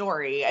of the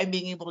story, and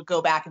being able to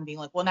go back and being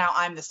like, well, now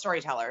I'm the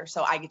storyteller,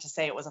 so I get to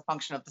say it was a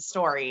function of the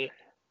story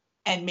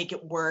and make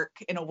it work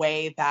in a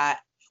way that,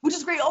 which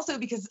is great also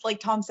because, like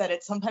Tom said,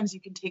 it sometimes you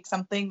can take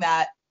something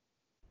that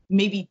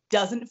maybe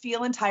doesn't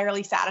feel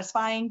entirely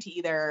satisfying to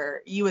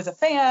either you as a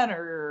fan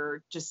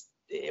or just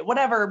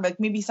whatever, but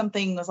maybe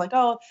something was like,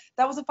 oh,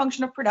 that was a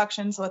function of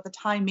production, so at the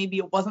time maybe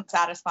it wasn't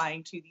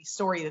satisfying to the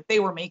story that they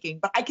were making,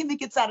 but I can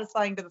make it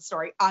satisfying to the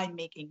story I'm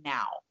making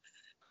now.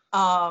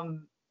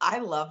 I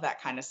love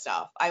that kind of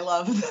stuff. I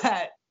love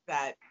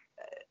that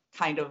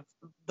kind of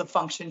the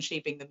function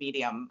shaping the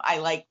medium. I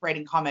like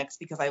writing comics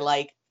because I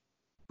like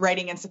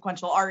writing in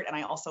sequential art, and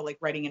I also like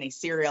writing in a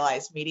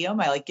serialized medium.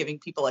 I like giving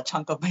people a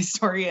chunk of my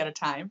story at a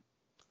time.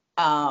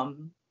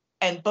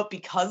 But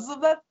because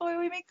of that's the way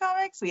we make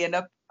comics, we end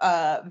up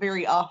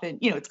very often,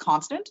 it's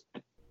constant.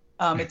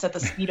 It's at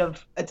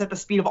the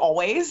speed of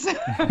always.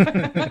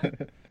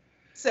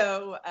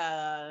 So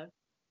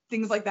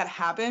things like that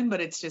happen, but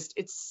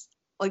it's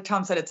like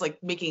Tom said, it's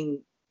like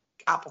making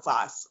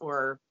applesauce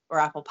or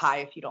apple pie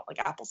if you don't like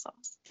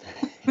applesauce.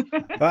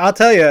 Well, I'll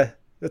tell you,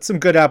 that's some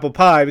good apple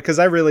pie, because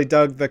I really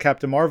dug the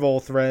Captain Marvel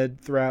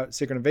thread throughout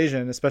Secret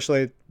Invasion,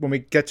 especially when we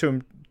get to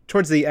him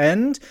towards the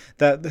end,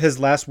 that his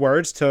last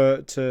words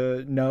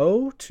to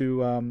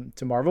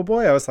Marvel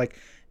Boy. I was like,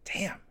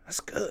 damn, that's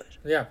good.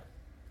 Yeah.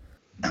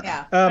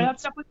 Yeah. And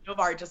that stuff with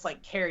Novar just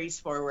like carries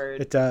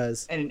forward. It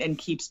does. And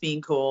keeps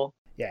being cool.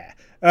 Yeah.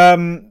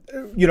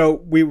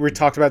 We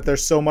talked about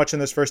there's so much in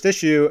this first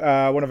issue.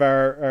 One of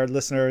our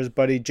listeners,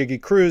 buddy Jiggy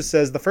Cruz,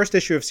 says the first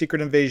issue of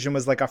Secret Invasion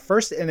was like a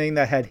first inning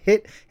that had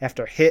hit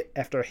after hit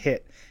after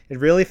hit. It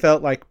really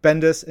felt like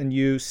Bendis and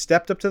you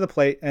stepped up to the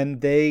plate,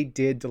 and they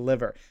did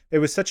deliver. It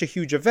was such a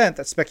huge event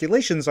that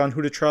speculations on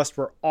who to trust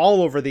were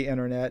all over the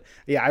internet.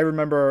 Yeah, I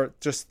remember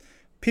just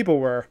people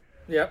were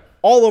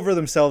all over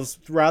themselves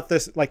throughout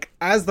this, like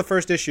as the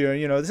first issue.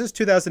 This is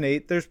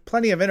 2008. There's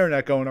plenty of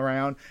internet going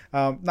around.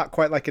 Not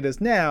quite like it is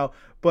now,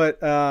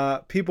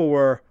 but people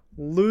were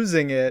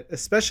losing it,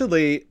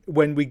 especially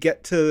when we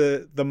get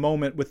to the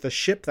moment with the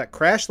ship that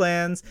crash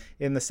lands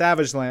in the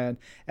Savage Land,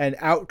 and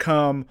out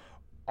come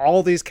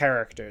all these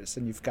characters,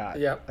 and you've got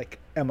like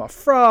Emma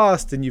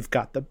Frost, and you've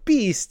got the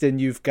Beast, and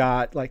you've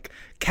got like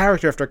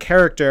character after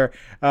character.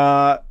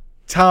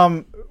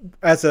 Tom,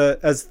 as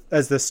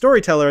the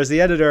storyteller, as the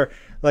editor,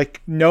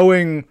 like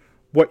knowing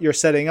what you're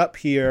setting up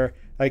here,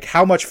 like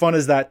how much fun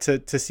is that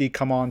to see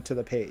come on to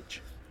the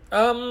page?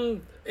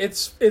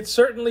 It's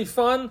certainly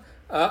fun.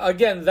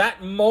 Again,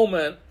 that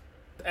moment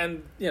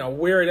and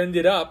where it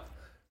ended up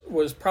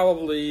was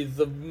probably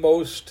the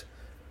most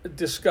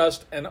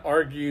discussed and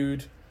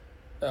argued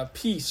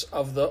piece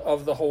of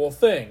the whole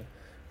thing,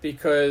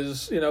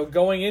 because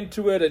going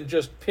into it and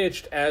just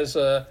pitched as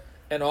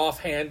an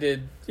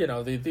offhanded,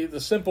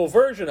 the simple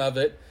version of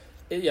it,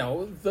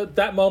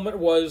 that moment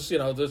was,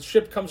 the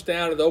ship comes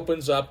down, it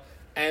opens up,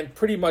 and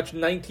pretty much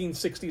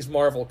 1960s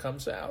Marvel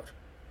comes out.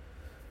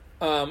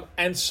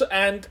 And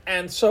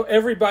so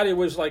everybody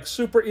was like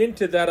super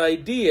into that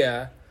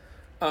idea,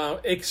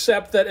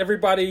 except that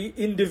everybody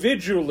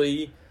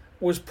individually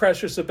was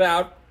precious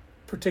about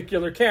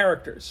particular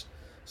characters.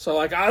 So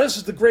like, this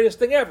is the greatest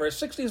thing ever.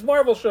 60s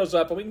Marvel shows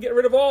up and we can get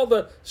rid of all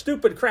the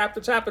stupid crap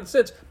that's happened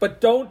since, but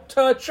don't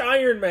touch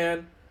Iron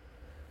Man.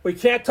 We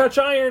can't touch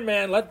Iron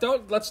Man.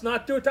 Let's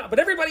not do it. But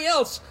everybody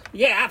else,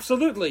 yeah,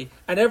 absolutely.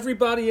 And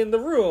everybody in the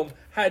room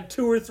had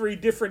 2 or 3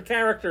 different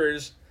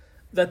characters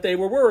that they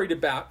were worried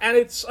about. And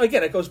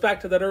it goes back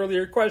to that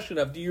earlier question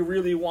of, do you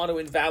really want to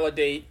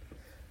invalidate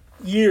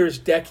years,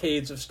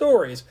 decades of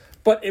stories?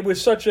 But it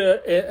was such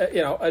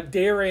a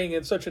daring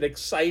and such an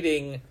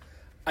exciting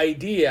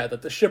idea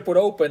that the ship would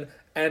open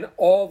and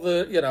all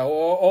the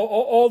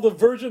all the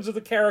versions of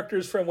the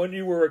characters from when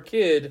you were a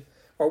kid,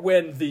 or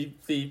when the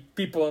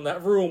people in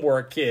that room were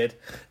a kid,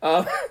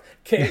 come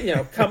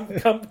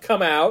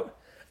out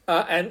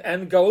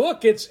and go,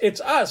 look,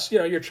 it's us.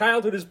 Your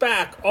childhood is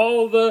back.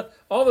 All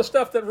the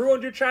stuff that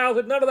ruined your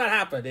childhood, none of that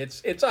happened.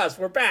 It's us.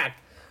 We're back.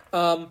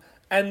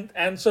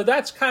 And so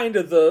that's kind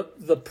of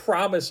the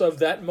promise of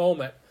that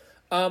moment.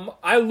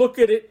 I look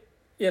at it,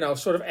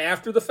 sort of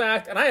after the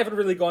fact, and I haven't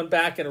really gone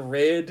back and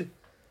read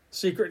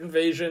Secret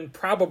Invasion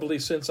probably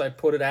since I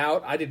put it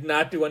out. I did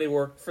not do any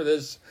work for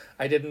this.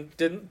 I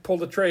didn't pull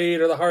the trade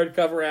or the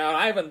hardcover out.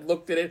 I haven't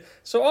looked at it.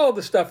 So all of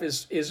the stuff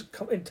is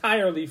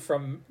entirely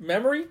from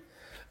memory.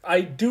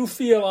 I do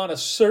feel on a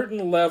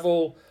certain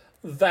level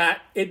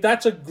that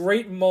that's a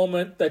great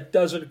moment that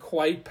doesn't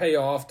quite pay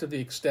off to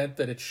the extent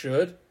that it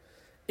should,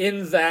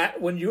 in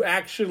that when you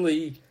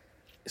actually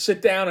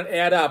sit down and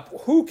add up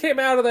who came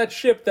out of that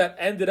ship that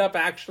ended up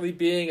actually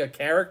being a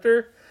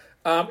character,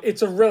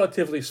 it's a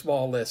relatively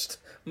small list.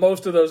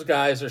 Most of those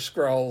guys are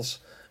Skrulls,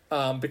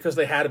 because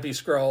they had to be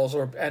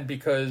Skrulls, and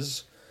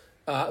because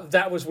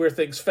that was where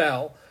things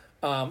fell.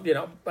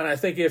 And I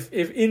think if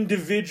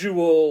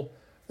individual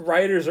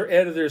writers or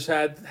editors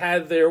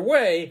had their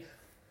way,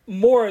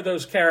 more of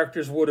those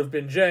characters would have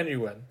been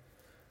genuine,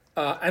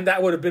 and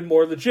that would have been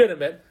more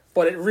legitimate.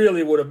 but it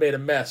really would have made a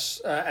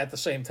mess at the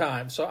same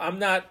time. So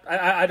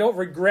I don't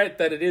regret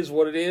that it is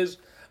what it is.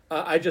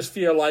 I just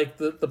feel like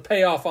the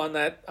payoff on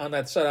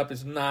that setup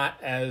is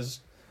not as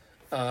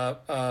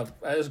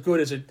good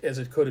as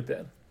it could have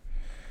been.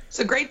 It's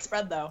a great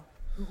spread, though.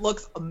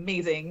 Looks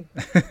amazing.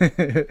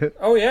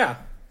 Oh yeah,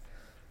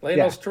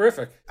 Leno's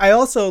terrific. I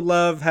also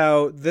love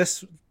how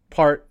this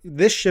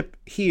ship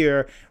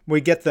here, we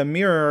get the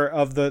mirror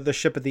of the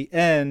ship at the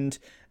end,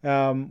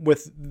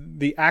 with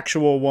the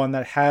actual one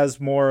that has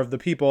more of the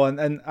people.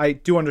 And I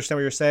do understand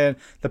what you're saying.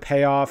 The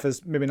payoff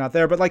is maybe not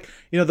there, but like,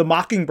 the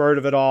Mockingbird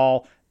of it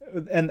all,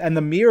 and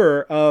the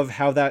mirror of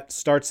how that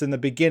starts in the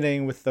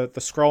beginning with the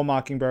Skrull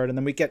Mockingbird, and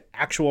then we get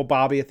actual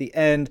Bobby at the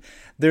end.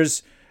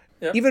 There's,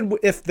 even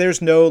if there's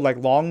no like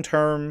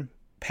long-term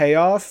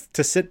payoff,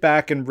 to sit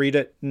back and read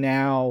it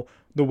now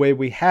the way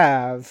we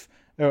have,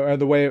 or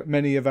the way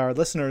many of our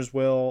listeners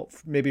will,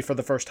 maybe for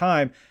the first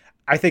time,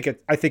 I think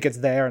it's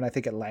there, and I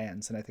think it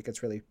lands, and I think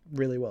it's really,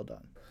 really well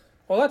done.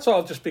 Well, that's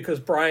all just because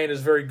Brian is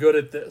very good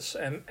at this,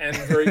 and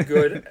very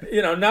good,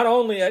 not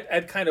only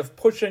at kind of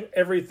pushing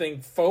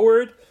everything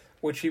forward,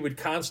 which he would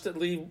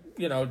constantly,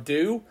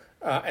 do,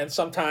 and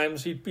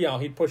sometimes he'd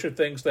push at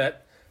things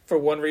that for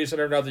one reason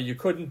or another you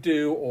couldn't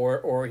do,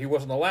 or he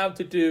wasn't allowed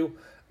to do,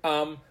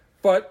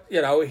 but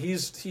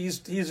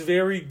he's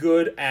very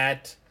good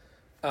at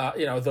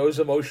those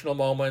emotional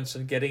moments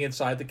and getting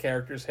inside the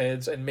characters'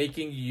 heads and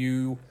making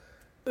you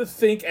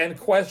think and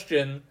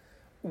question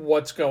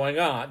what's going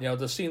on.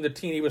 The scene that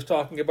Tini was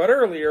talking about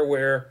earlier,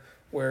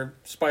 where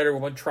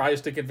Spider-Woman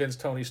tries to convince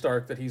Tony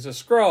Stark that he's a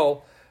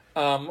Skrull,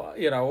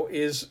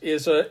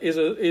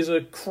 is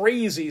a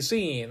crazy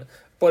scene,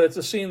 but it's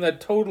a scene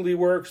that totally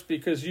works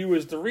because you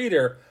as the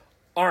reader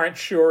aren't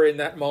sure in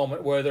that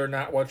moment whether or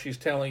not what she's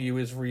telling you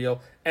is real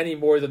any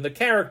more than the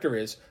character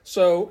is.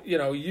 So,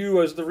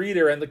 you as the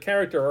reader and the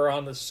character are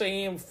on the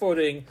same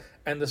footing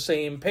and the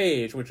same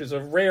page, which is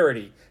a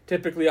rarity.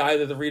 Typically,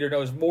 either the reader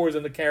knows more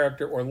than the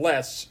character or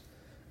less,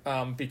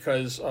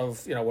 because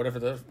of whatever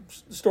the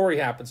story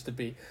happens to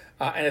be,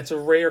 and it's a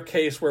rare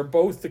case where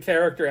both the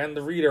character and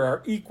the reader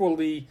are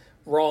equally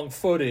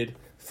wrong-footed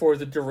for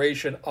the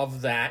duration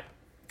of that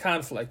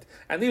conflict.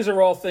 And these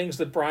are all things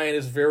that Brian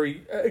is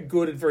very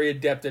good and very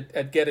adept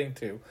at getting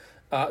to.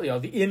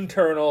 The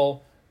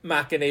internal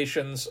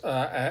machinations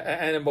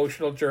and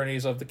emotional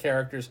journeys of the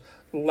characters,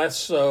 less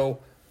so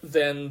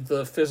than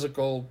the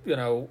physical,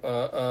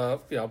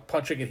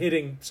 punching and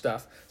hitting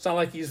stuff. It's not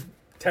like he's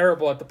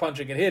terrible at the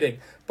punching and hitting,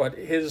 but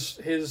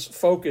his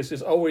focus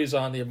is always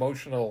on the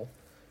emotional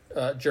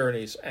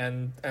journeys,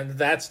 and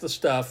that's the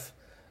stuff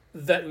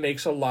that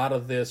makes a lot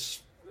of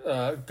this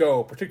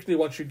go, particularly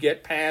once you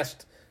get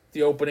past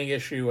the opening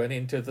issue and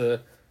into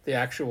the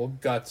actual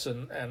guts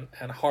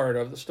and heart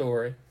of the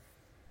story.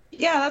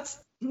 Yeah, that's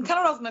kind of what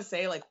I was going to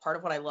say. Like, part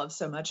of what I love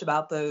so much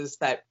about those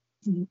that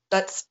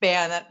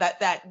span,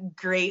 that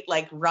great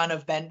like run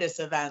of Bendis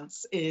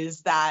events,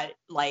 is that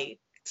like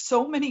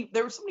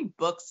there were so many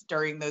books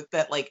during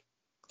that like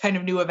kind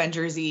of new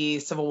Avengers-y,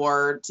 Civil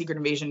War, Secret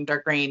Invasion,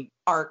 Dark Reign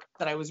arc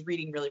that I was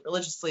reading really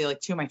religiously. Like,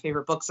 two of my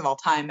favorite books of all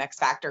time, X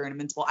Factor and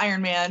Invincible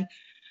Iron Man,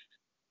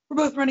 we're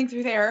both running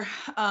through there.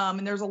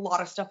 And there's a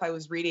lot of stuff I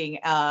was reading.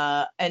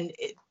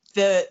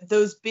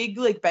 Those big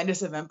like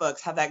Bendis event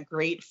books have that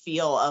great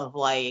feel of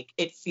like,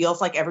 it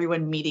feels like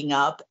everyone meeting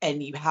up,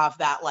 and you have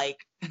that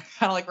like,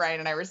 kind of like Ryan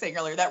and I were saying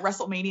earlier, that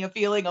WrestleMania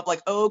feeling of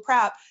like, oh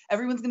crap,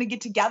 everyone's going to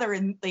get together.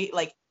 And they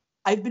like,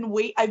 I've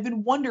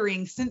been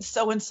wondering since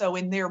so-and-so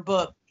in their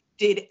book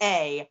did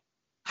A,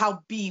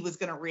 how B was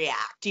going to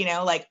react,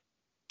 like,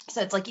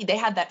 so it's like they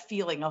had that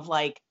feeling of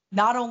like,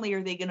 not only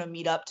are they going to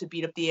meet up to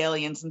beat up the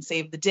aliens and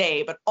save the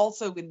day, but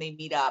also when they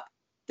meet up,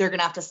 they're going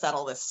to have to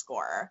settle this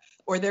score,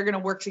 or they're going to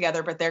work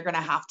together, but they're going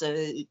to have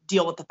to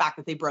deal with the fact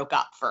that they broke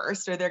up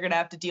first, or they're going to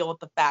have to deal with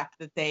the fact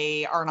that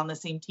they aren't on the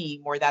same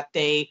team, or that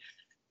they,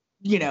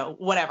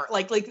 whatever,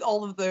 like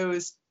all of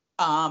those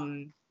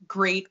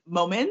great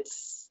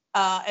moments.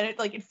 And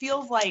it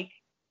feels like,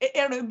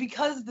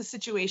 because the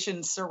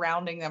situations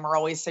surrounding them are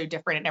always so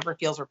different, it never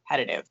feels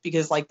repetitive,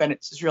 because like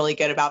Bennett is really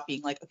good about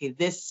being like, okay,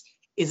 this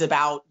is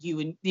about you,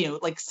 and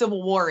like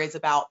Civil War is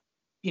about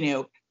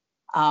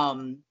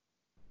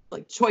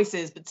like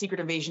choices, but Secret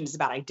Invasion is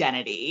about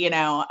identity, and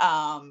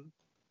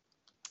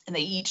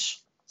they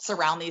each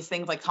surround these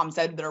things, like Tom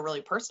said, that are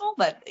really personal.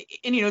 But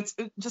it's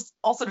just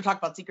also to talk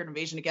about Secret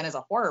Invasion again as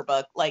a horror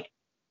book, like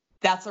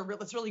that's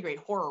really great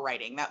horror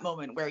writing. That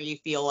moment where you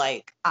feel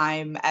like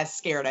I'm as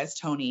scared as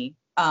Tony.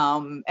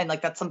 And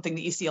like that's something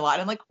that you see a lot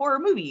in like horror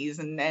movies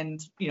and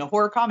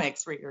horror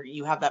comics, where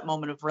you have that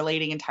moment of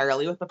relating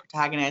entirely with the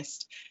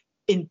protagonist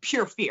in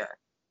pure fear.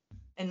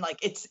 And like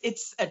it's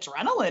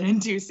adrenaline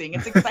inducing.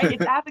 It's exciting.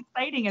 It's as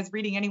exciting as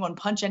reading anyone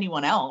punch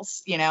anyone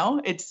else.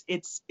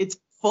 It's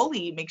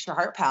fully makes your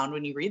heart pound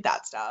when you read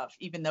that stuff,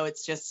 even though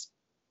it's just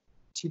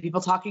two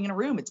people talking in a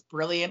room. It's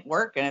brilliant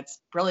work and it's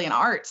brilliant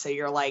art. So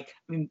you're like,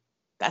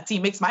 that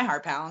scene makes my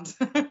heart pound.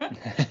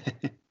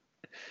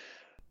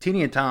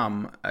 Tini and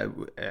Tom,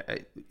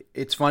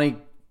 it's funny,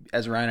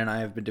 as Ryan and I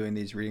have been doing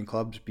these reading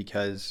clubs,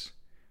 because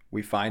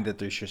we find that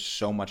there's just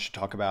so much to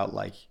talk about,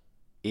 like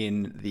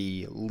in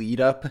the lead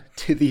up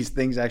to these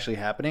things actually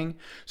happening.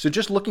 So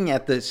just looking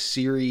at the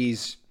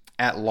series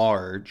at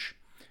large,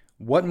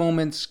 what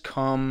moments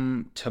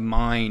come to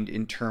mind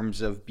in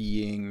terms of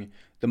being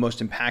the most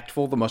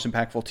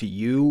impactful to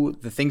you,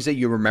 the things that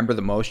you remember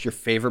the most, your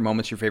favorite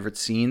moments, your favorite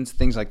scenes,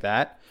 things like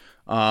that?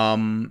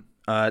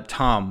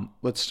 Tom,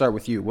 let's start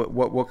with you.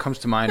 What comes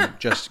to mind,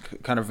 just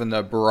kind of in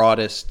the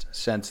broadest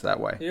sense that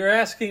way? You're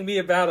asking me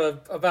about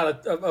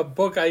a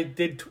book I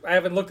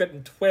haven't looked at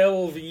in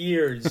 12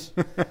 years.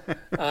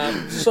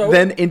 So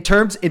then in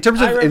terms of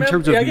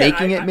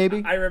making it,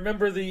 maybe I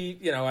remember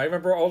I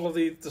remember all of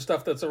the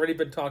stuff that's already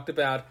been talked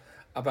about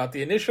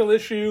the initial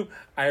issue.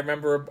 I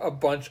remember a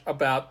bunch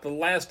about the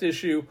last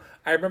issue.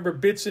 I remember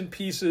bits and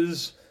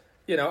pieces.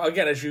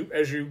 Again, as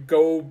you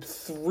go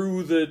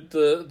through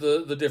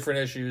the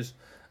different issues,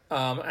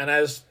 and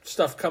as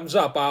stuff comes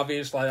up,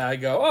 obviously I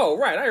go, oh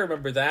right, I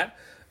remember that.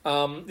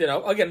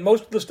 Again,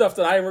 most of the stuff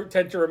that I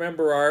tend to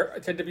remember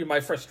tend to be my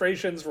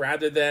frustrations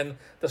rather than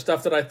the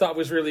stuff that I thought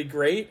was really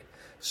great.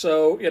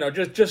 So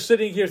just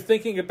sitting here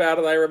thinking about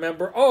it, I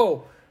remember,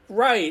 oh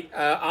right,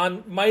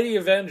 on Mighty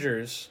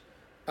Avengers,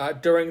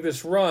 during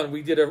this run,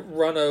 we did a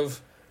run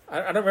of,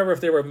 I don't remember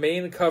if they were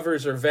main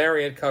covers or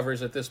variant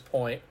covers at this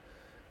point,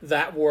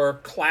 that were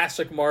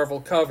classic Marvel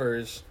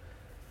covers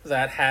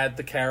that had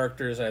the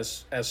characters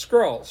as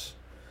Skrulls.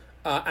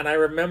 And I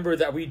remember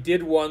that we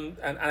did one,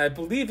 and I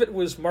believe it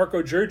was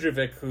Marko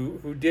Djurdjevic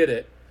who did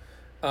it.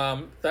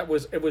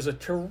 It was a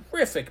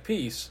terrific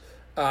piece.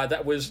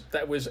 That was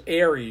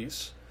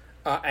Ares,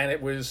 and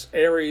it was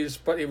Ares,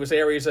 but it was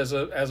Ares as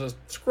a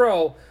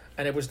Skrull,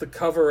 and it was the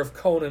cover of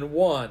Conan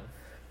 1.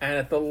 And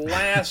at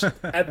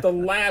the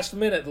last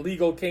minute,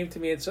 legal came to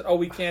me and said, "Oh,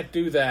 we can't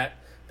do that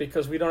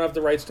because we don't have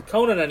the rights to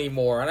Conan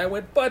anymore." And I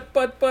went,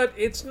 but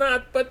it's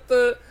not,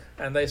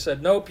 and they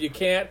said, nope, you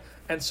can't.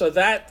 And so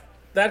that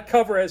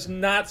cover has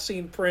not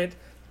seen print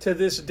to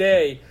this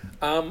day.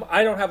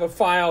 I don't have a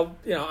file,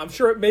 I'm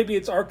sure maybe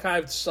it's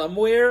archived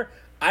somewhere.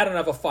 I don't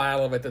have a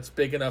file of it that's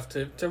big enough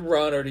to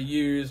run or to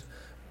use.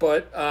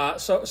 But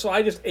so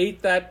I just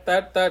ate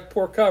that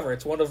poor cover.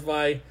 It's one of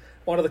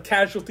the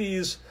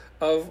casualties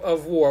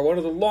of war, one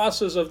of the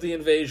losses of the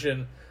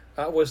invasion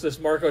was this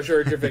Marko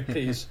Djurdjevic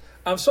piece.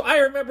 So I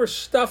remember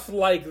stuff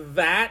like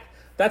that.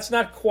 That's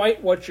not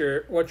quite what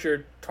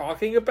you're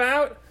talking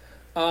about.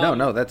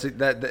 No, that's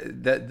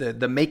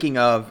the making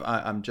of.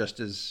 I'm just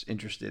as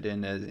interested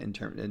in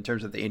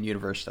terms of the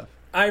in-universe stuff.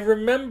 I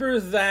remember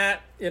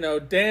that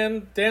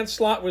Dan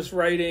Slott was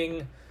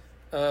writing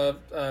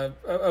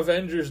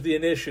Avengers: The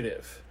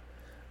Initiative,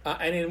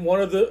 and in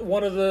one of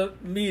the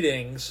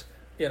meetings,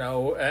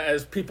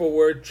 as people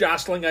were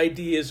jostling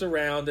ideas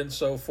around and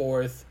so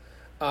forth,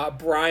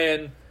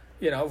 Brian,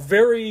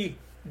 very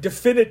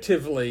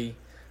definitively,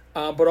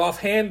 but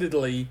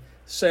offhandedly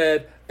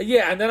said,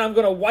 yeah, and then I'm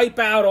going to wipe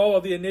out all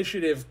of the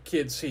Initiative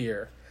kids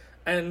here.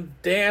 And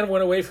Dan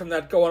went away from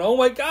that going, oh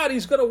my God,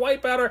 he's going to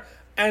wipe out her.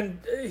 And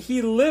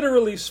he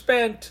literally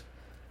spent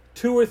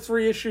 2 or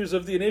 3 issues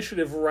of the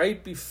Initiative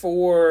right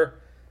before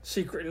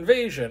Secret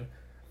Invasion,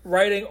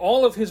 writing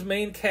all of his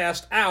main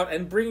cast out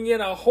and bringing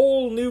in a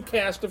whole new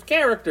cast of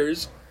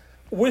characters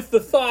with the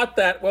thought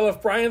that, well,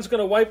 if Brian's going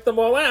to wipe them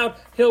all out,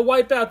 he'll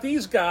wipe out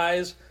these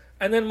guys,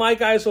 and then my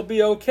guys will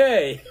be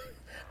okay.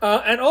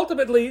 And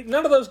ultimately,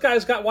 none of those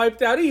guys got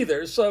wiped out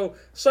either, so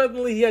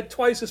suddenly he had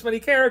twice as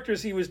many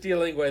characters he was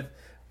dealing with.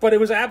 But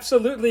it was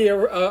absolutely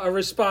a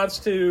response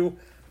to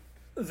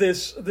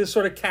this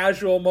sort of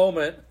casual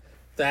moment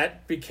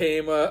that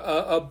became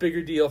a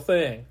bigger deal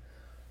thing.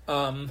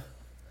 So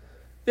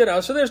there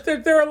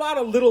are a lot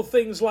of little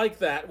things like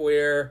that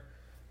where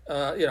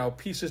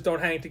pieces don't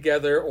hang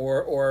together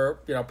or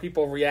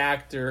people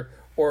react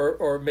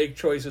or make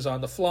choices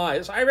on the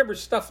fly. So I remember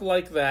stuff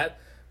like that,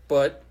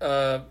 but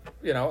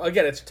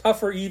again, it's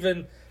tougher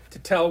even to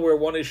tell where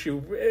one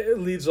issue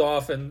leads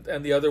off and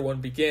the other one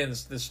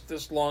begins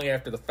this long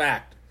after the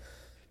fact.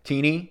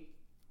 Tini,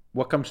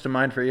 what comes to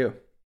mind for you?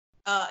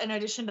 In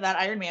addition to that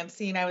Iron Man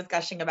scene I was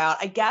gushing about,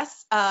 I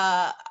guess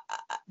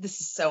this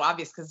is so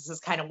obvious because this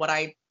is kind of what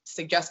I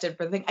suggested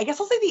for the thing. I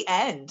guess I'll say the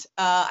end.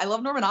 I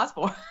love Norman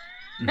Osborn.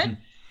 Mm-hmm.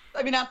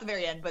 I mean, not the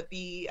very end, but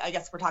I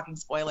guess we're talking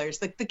spoilers.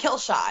 The kill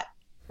shot.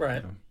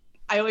 Right.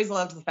 I always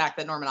loved the fact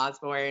that Norman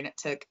Osborn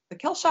took the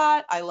kill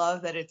shot. I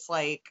love that it's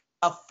like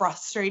a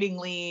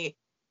frustratingly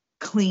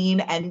clean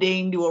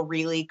ending to a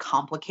really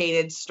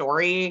complicated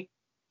story.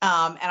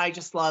 And I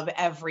just love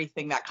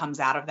everything that comes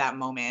out of that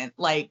moment.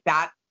 Like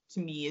that to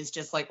me is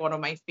just like one of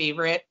my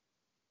favorite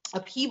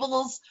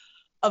upheavals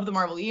of the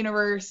Marvel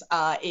Universe.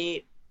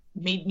 It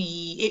made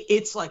me,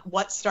 it's like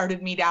what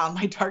started me down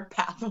my dark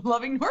path of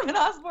loving Norman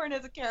Osborn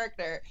as a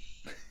character.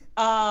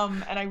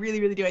 And I really,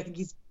 really do. I think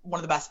he's one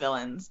of the best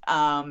villains.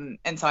 And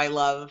so I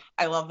love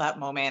that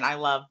moment. I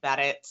love that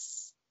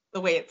it's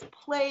the way it's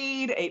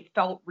played. It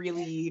felt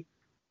really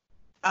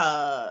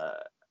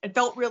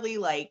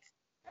like,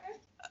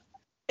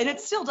 and it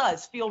still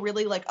does feel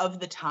really like of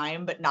the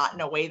time, but not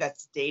in a way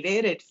that's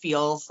dated. It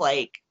feels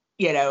like,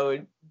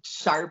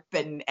 sharp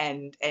and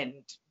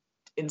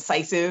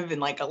incisive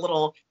and like a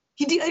little.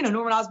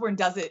 Norman Osborn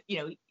does it.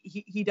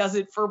 He does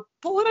it for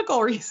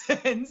political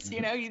reasons.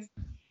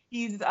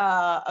 He's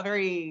a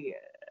very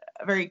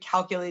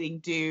calculating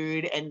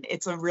dude, and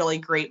it's a really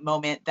great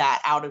moment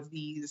that out of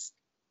these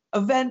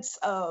events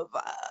of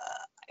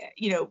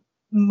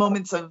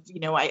moments of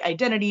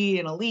identity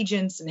and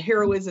allegiance and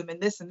heroism and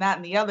this and that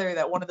and the other,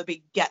 that one of the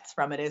big gets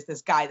from it is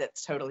this guy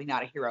that's totally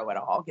not a hero at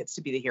all gets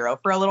to be the hero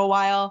for a little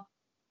while.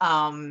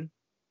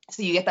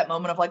 So you get that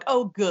moment of like,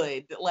 oh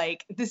good,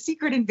 like the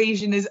secret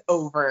invasion is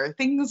over,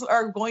 things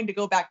are going to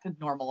go back to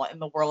normal and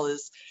the world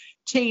is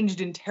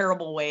changed in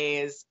terrible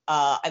ways.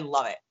 I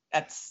love it.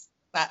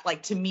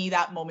 To me,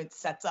 that moment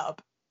sets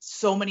up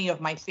so many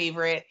of my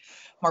favorite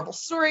Marvel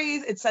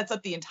stories. It sets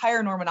up the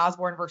entire Norman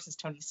Osborn versus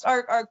Tony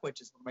Stark arc,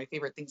 which is one of my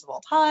favorite things of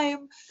all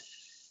time.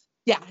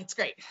 Yeah, it's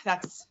great.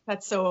 That's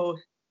so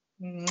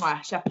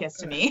chef kiss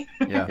to me.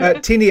 Yeah.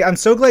 Tini, I'm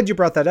so glad you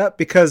brought that up,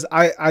 because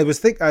I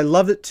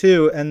loved it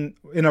too. And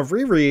in a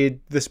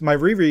reread, my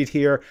reread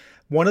here,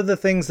 one of the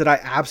things that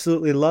I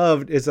absolutely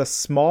loved is a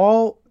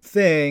small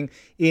thing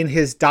in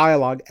his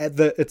dialogue.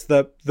 It's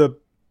the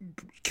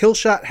kill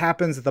shot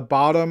happens at the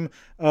bottom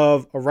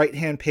of a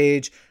right-hand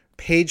page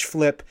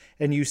flip,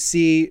 and you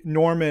see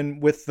Norman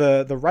with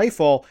the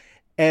rifle,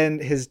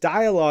 and his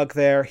dialogue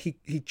there, he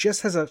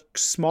just has a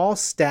small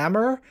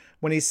stammer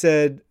when he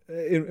said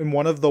in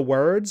one of the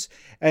words,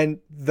 and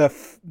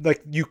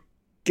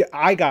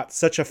I got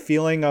such a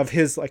feeling of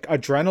his like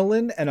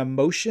adrenaline and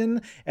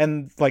emotion,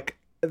 and like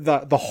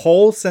the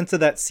whole sense of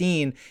that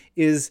scene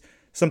is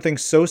something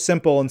so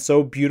simple and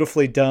so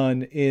beautifully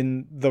done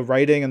in the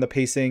writing and the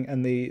pacing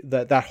and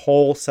that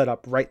whole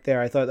setup right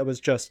there. I thought that was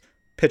just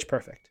pitch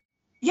perfect.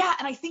 Yeah,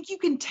 and I think you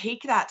can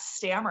take that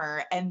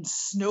stammer and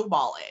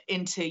snowball it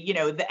into,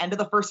 the end of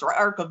the first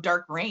arc of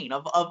Dark Reign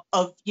of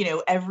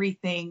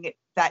everything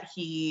that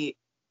he,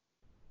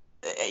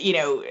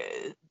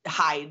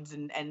 hides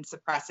and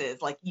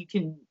suppresses. Like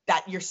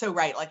you're so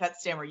right. Like that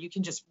stammer, you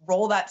can just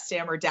roll that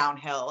stammer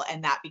downhill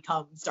and that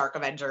becomes Dark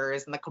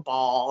Avengers and the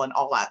Cabal and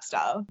all that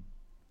stuff.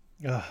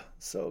 Oh,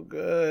 so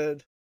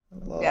good.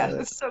 I love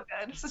it. It's so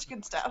good. Such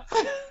good stuff.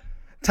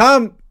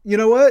 Tom, you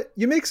know what?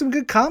 You make some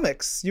good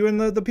comics, you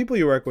and the people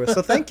you work with.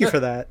 So thank you for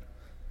that.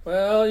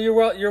 Well,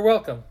 you're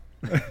welcome.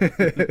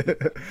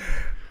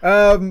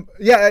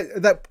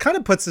 That kind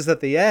of puts us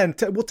at the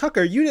end. Well,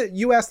 Tucker,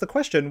 you asked the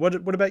question.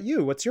 What about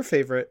you? What's your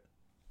favorite?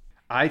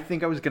 I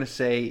think I was going to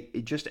say,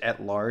 just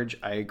at large,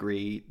 I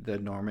agree, the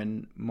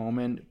Norman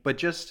moment, but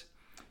just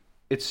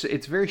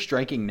it's very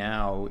striking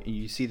now.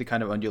 You see the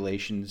kind of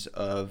undulations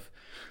of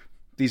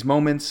these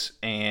moments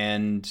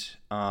and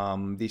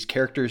these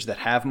characters that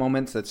have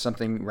moments. That's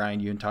something, Ryan,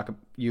 you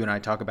and I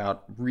talk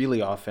about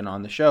really often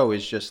on the show,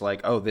 is just like,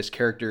 oh, this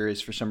character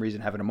is for some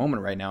reason having a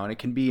moment right now, and it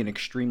can be an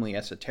extremely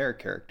esoteric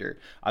character.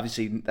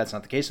 Obviously, that's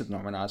not the case with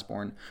Norman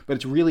Osborn, but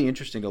it's really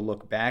interesting to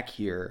look back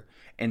here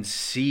and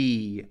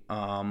see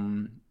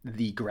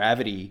the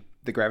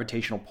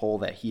gravitational pull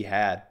that he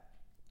had,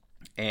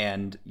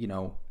 and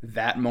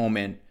that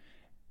moment.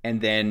 And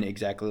then,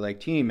 exactly like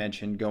Tini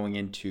mentioned, going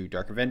into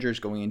Dark Avengers,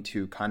 going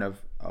into kind of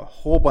a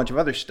whole bunch of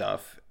other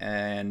stuff.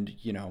 And,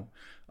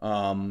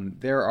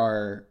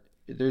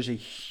 there's a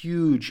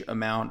huge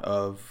amount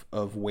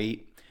of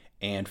weight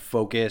and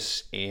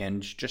focus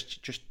and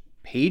just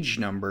page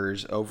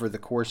numbers over the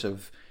course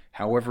of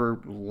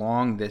however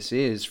long this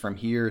is, from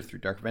here through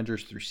Dark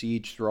Avengers, through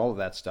Siege, through all of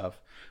that stuff,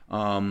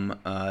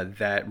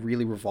 that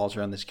really revolves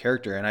around this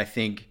character. And I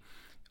think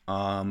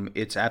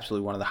it's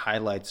absolutely one of the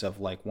highlights of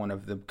like one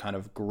of the kind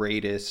of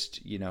greatest,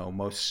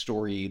 most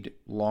storied,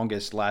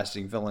 longest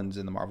lasting villains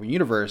in the Marvel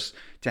Universe,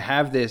 to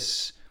have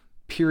this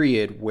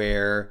period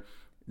where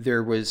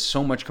there was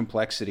so much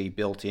complexity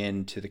built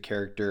into the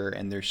character,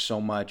 and there's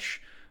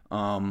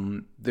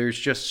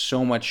just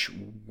so much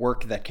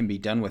work that can be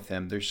done with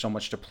him. There's so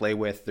much to play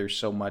with. There's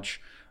so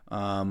much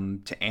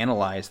to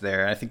analyze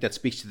there. I think that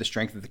speaks to the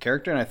strength of the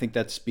character, and I think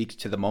that speaks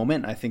to the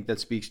moment. I think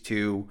that speaks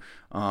to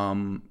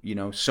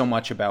so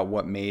much about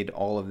what made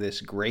all of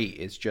this great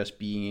is just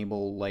being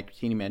able, like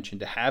Tini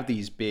mentioned, to have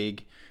these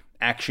big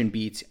action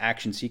beats,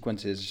 action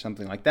sequences, or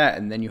something like that,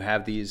 and then you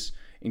have these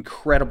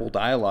incredible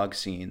dialogue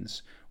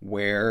scenes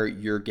where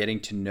you're getting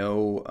to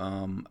know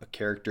a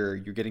character.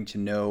 You're getting to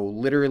know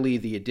literally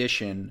the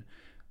addition,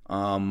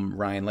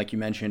 Ryan, like you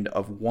mentioned,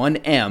 of one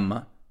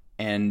M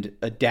and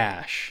a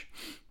dash,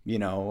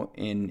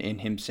 in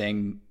him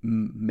saying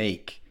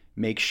make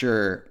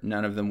sure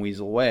none of them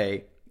weasel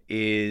away,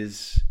 it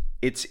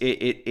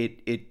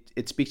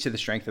speaks to the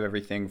strength of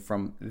everything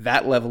from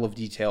that level of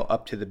detail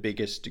up to the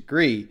biggest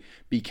degree,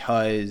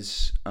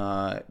 because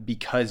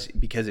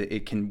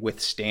it can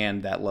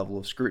withstand that level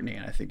of scrutiny.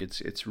 And I think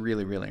it's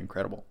really, really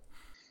incredible.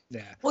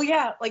 Yeah. Well,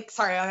 yeah.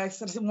 Sorry, I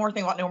said one more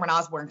thing about Norman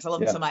Osborn because I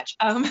love him so much.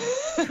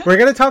 We're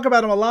gonna talk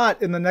about him a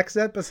lot in the next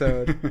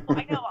episode. Well,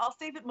 I know. I'll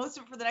save most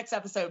of it for the next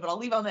episode, but I'll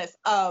leave on this.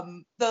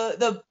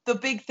 The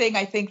big thing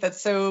I think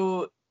that's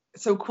so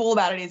so cool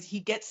about it is he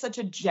gets such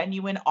a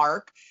genuine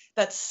arc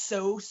that's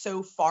so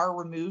far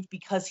removed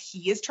because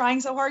he is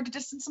trying so hard to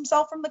distance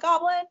himself from the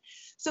goblin.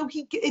 So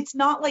it's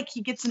not like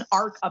he gets an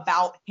arc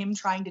about him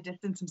trying to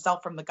distance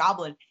himself from the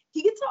goblin.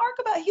 He gets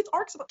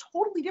arcs about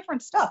totally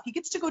different stuff. He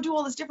gets to go do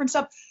all this different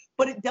stuff,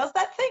 but it does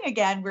that thing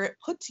again where it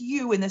puts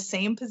you in the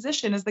same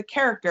position as the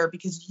character,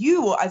 because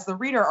you as the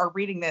reader are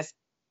reading this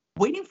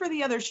waiting for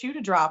the other shoe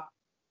to drop,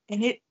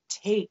 and it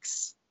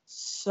takes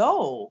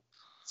so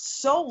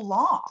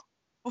long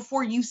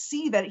before you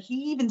see that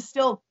he even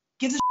still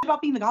gives a shit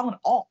about being the goblin at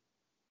all.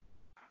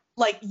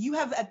 Like, you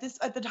have at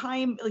the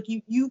time, like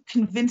you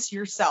convince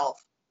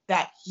yourself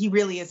that he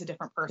really is a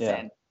different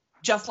person,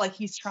 just like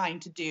he's trying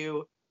to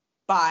do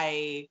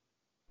by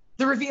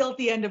the reveal at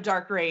the end of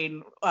Dark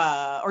Reign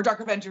or Dark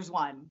Avengers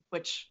 1,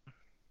 which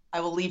I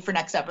will leave for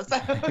next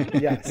episode.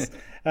 Yes.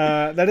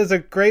 That is a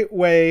great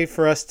way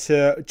for us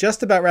to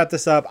just about wrap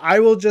this up. I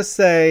will just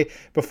say,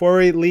 before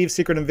we leave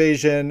Secret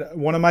Invasion,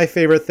 one of my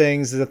favorite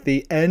things is at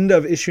the end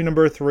of issue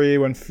number 3,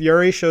 when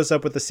Fury shows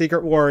up with the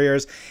Secret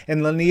Warriors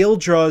and Lanil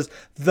draws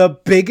the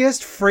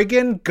biggest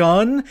friggin'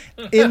 gun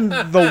in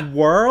the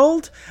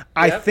world. Yep.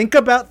 I think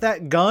about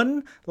that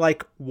gun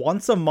like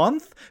once a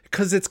month,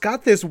 because it's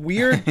got this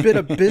weird bit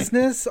of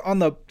business on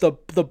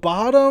the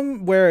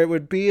bottom where it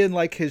would be in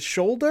like his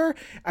shoulder.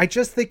 I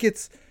just think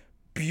it's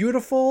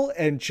beautiful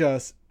and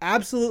just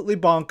absolutely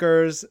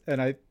bonkers,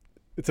 and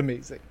it's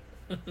amazing.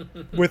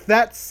 With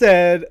that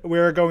said,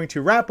 we're going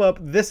to wrap up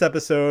this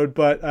episode,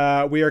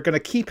 but we are going to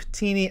keep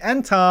Tini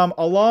and Tom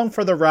along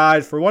for the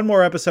ride for one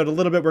more episode. A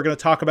little bit, we're going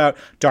to talk about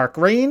Dark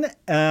Reign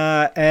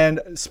and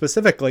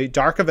specifically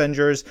Dark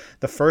Avengers,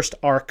 the first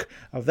arc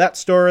of that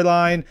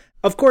storyline.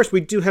 Of course, we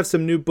do have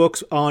some new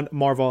books on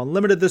Marvel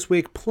Unlimited this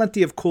week.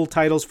 Plenty of cool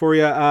titles for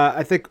you.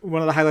 I think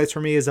one of the highlights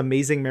for me is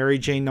Amazing Mary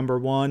Jane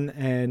 #1.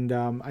 And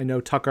I know,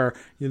 Tucker,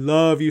 you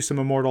love you some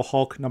Immortal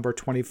Hulk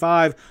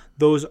 #25.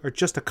 Those are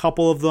just a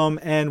couple of them.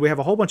 And we have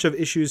a whole bunch of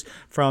issues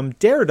from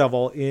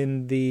Daredevil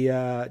in the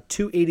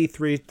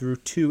 283 through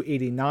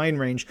 289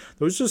 range.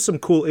 Those are some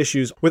cool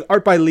issues with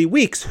art by Lee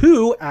Weeks,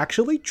 who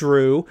actually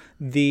drew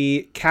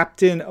the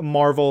Captain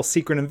Marvel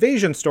Secret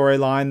Invasion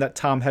storyline that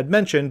Tom had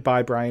mentioned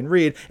by Brian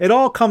Reed. It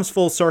all comes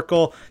full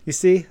circle. You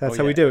see, that's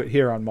how we do it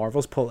here on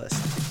Marvel's Pull List.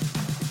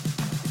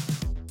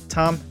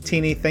 Tom,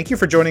 Tini, thank you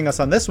for joining us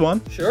on this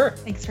one. Sure.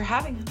 Thanks for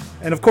having us.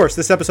 And of course,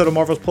 this episode of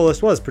Marvel's Pull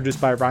List was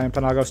produced by Ryan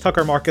Penagos,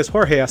 Tucker Markus,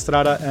 Jorge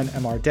Estrada, and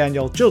M.R.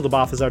 Daniel. Jill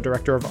DeBoff is our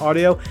director of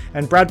audio,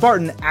 and Brad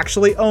Barton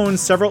actually owns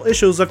several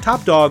issues of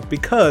Top Dog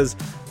because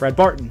Brad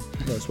Barton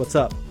knows what's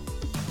up.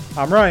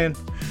 I'm Ryan.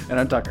 And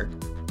I'm Tucker.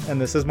 And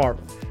this is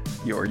Marvel,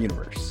 Your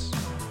universe.